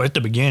 at the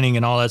beginning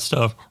and all that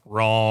stuff,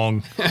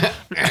 wrong.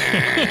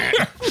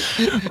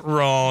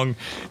 Wrong.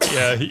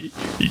 Yeah.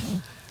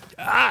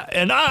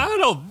 I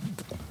don't,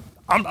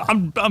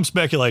 I'm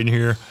speculating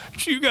here.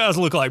 You guys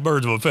look like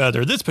birds of a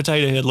feather. This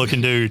potato head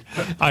looking dude.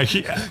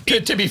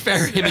 To be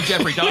fair, him and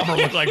Jeffrey Dahmer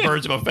look like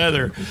birds of a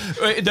feather.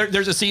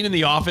 There's a scene in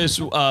The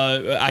Office.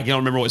 I can't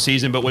remember what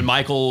season, but when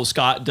Michael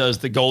Scott does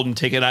the golden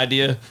ticket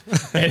idea,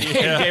 and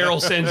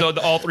Daryl sends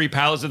all 3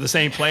 pallets to the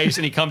same place,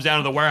 and he comes down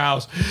to the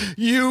warehouse.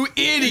 You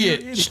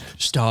idiot!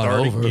 Start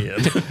over.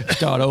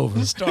 Start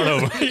over. Start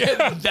over.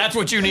 Yeah, that's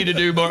what you need to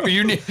do, Mark.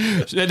 You need,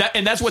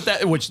 and that's what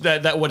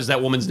what is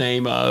that woman's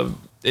name?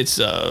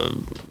 It's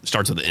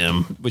starts with an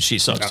M, which she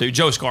sucks too.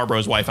 Joe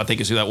Scarborough's wife, I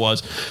think, is who that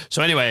was.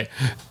 So anyway,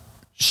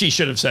 she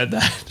should have said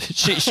that.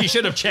 She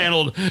should have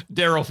channeled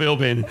Daryl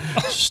Philbin.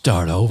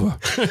 Start over.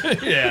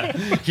 Yeah.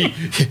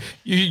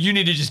 You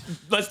need to just,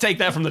 let's take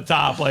that from the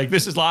top. Like,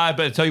 this is live,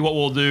 but I'll tell you what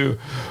we'll do.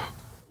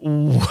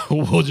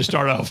 We'll just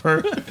start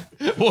over.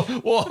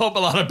 We'll hope a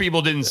lot of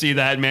people didn't see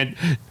that, man.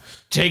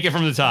 Take it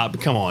from the top.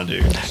 Come on,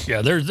 dude.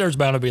 Yeah, there's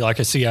bound to be like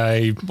a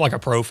CIA, like a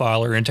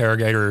profiler,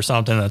 interrogator or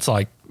something that's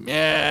like,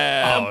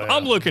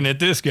 I'm looking at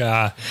this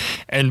guy,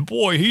 and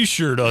boy, he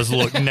sure does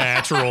look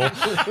natural.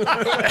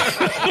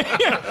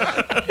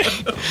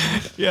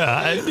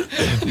 Yeah.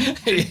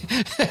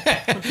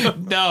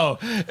 No,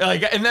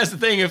 and that's the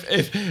thing.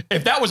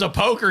 If that was a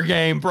poker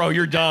game, bro,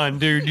 you're done,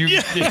 dude.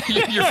 You're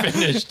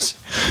finished.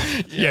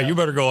 Yeah, you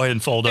better go ahead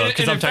and fold up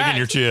because I'm taking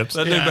your chips.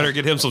 That dude better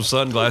get him some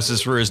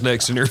sunglasses for his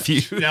next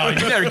interview. No, you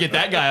better get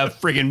that guy a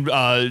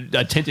friggin'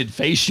 a tinted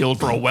face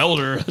shield for a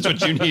welder. That's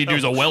what you need to do,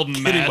 is a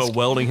welding mask. Get him a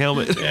welding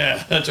helmet.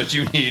 Yeah, that's what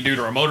you need to do,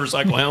 to a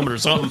motorcycle helmet or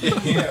something.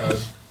 Yeah.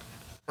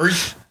 Or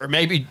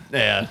maybe,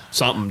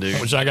 something,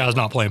 dude. Which that guy's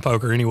not playing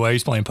poker anyway.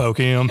 He's playing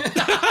Pokem.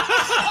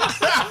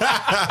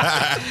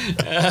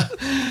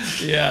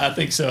 Yeah, I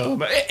think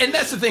so. And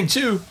that's the thing,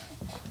 too.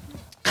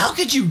 How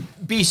could you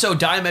be so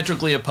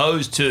diametrically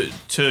opposed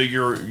to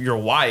your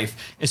wife?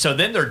 And so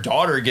then their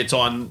daughter gets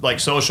on like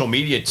social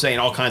media saying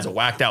all kinds of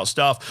whacked out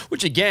stuff,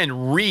 which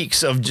again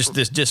reeks of just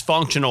this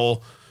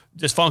dysfunctional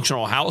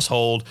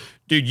household.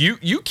 Dude,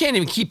 you can't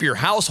even keep your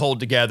household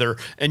together,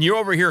 and you're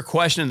over here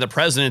questioning the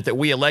president that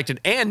we elected.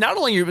 And not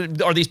only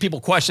are these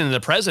people questioning the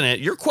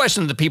president, you're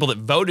questioning the people that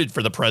voted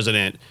for the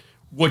president,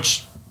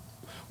 which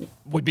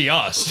would be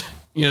us.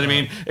 You know what I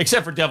mean?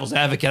 Except for Devil's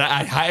Advocate.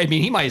 I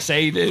mean, he might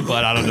say he did,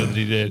 but I don't know that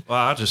he did. Well,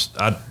 I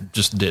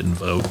just didn't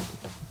vote.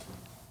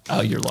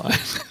 Oh, you're lying.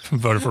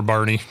 Voted for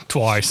Bernie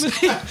twice.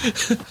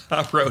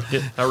 I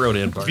wrote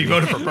in Bernie. If you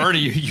voted for Bernie,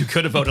 you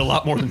could have voted a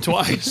lot more than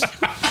twice.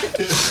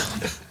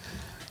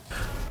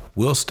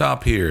 We'll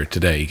stop here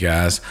today,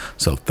 guys.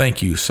 So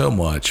thank you so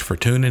much for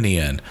tuning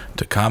in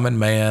to Common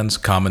Man's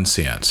Common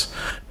Sense.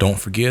 Don't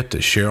forget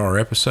to share our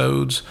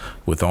episodes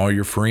with all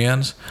your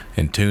friends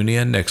and tune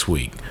in next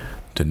week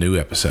to a new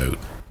episode.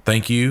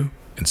 Thank you,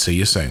 and see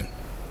you soon.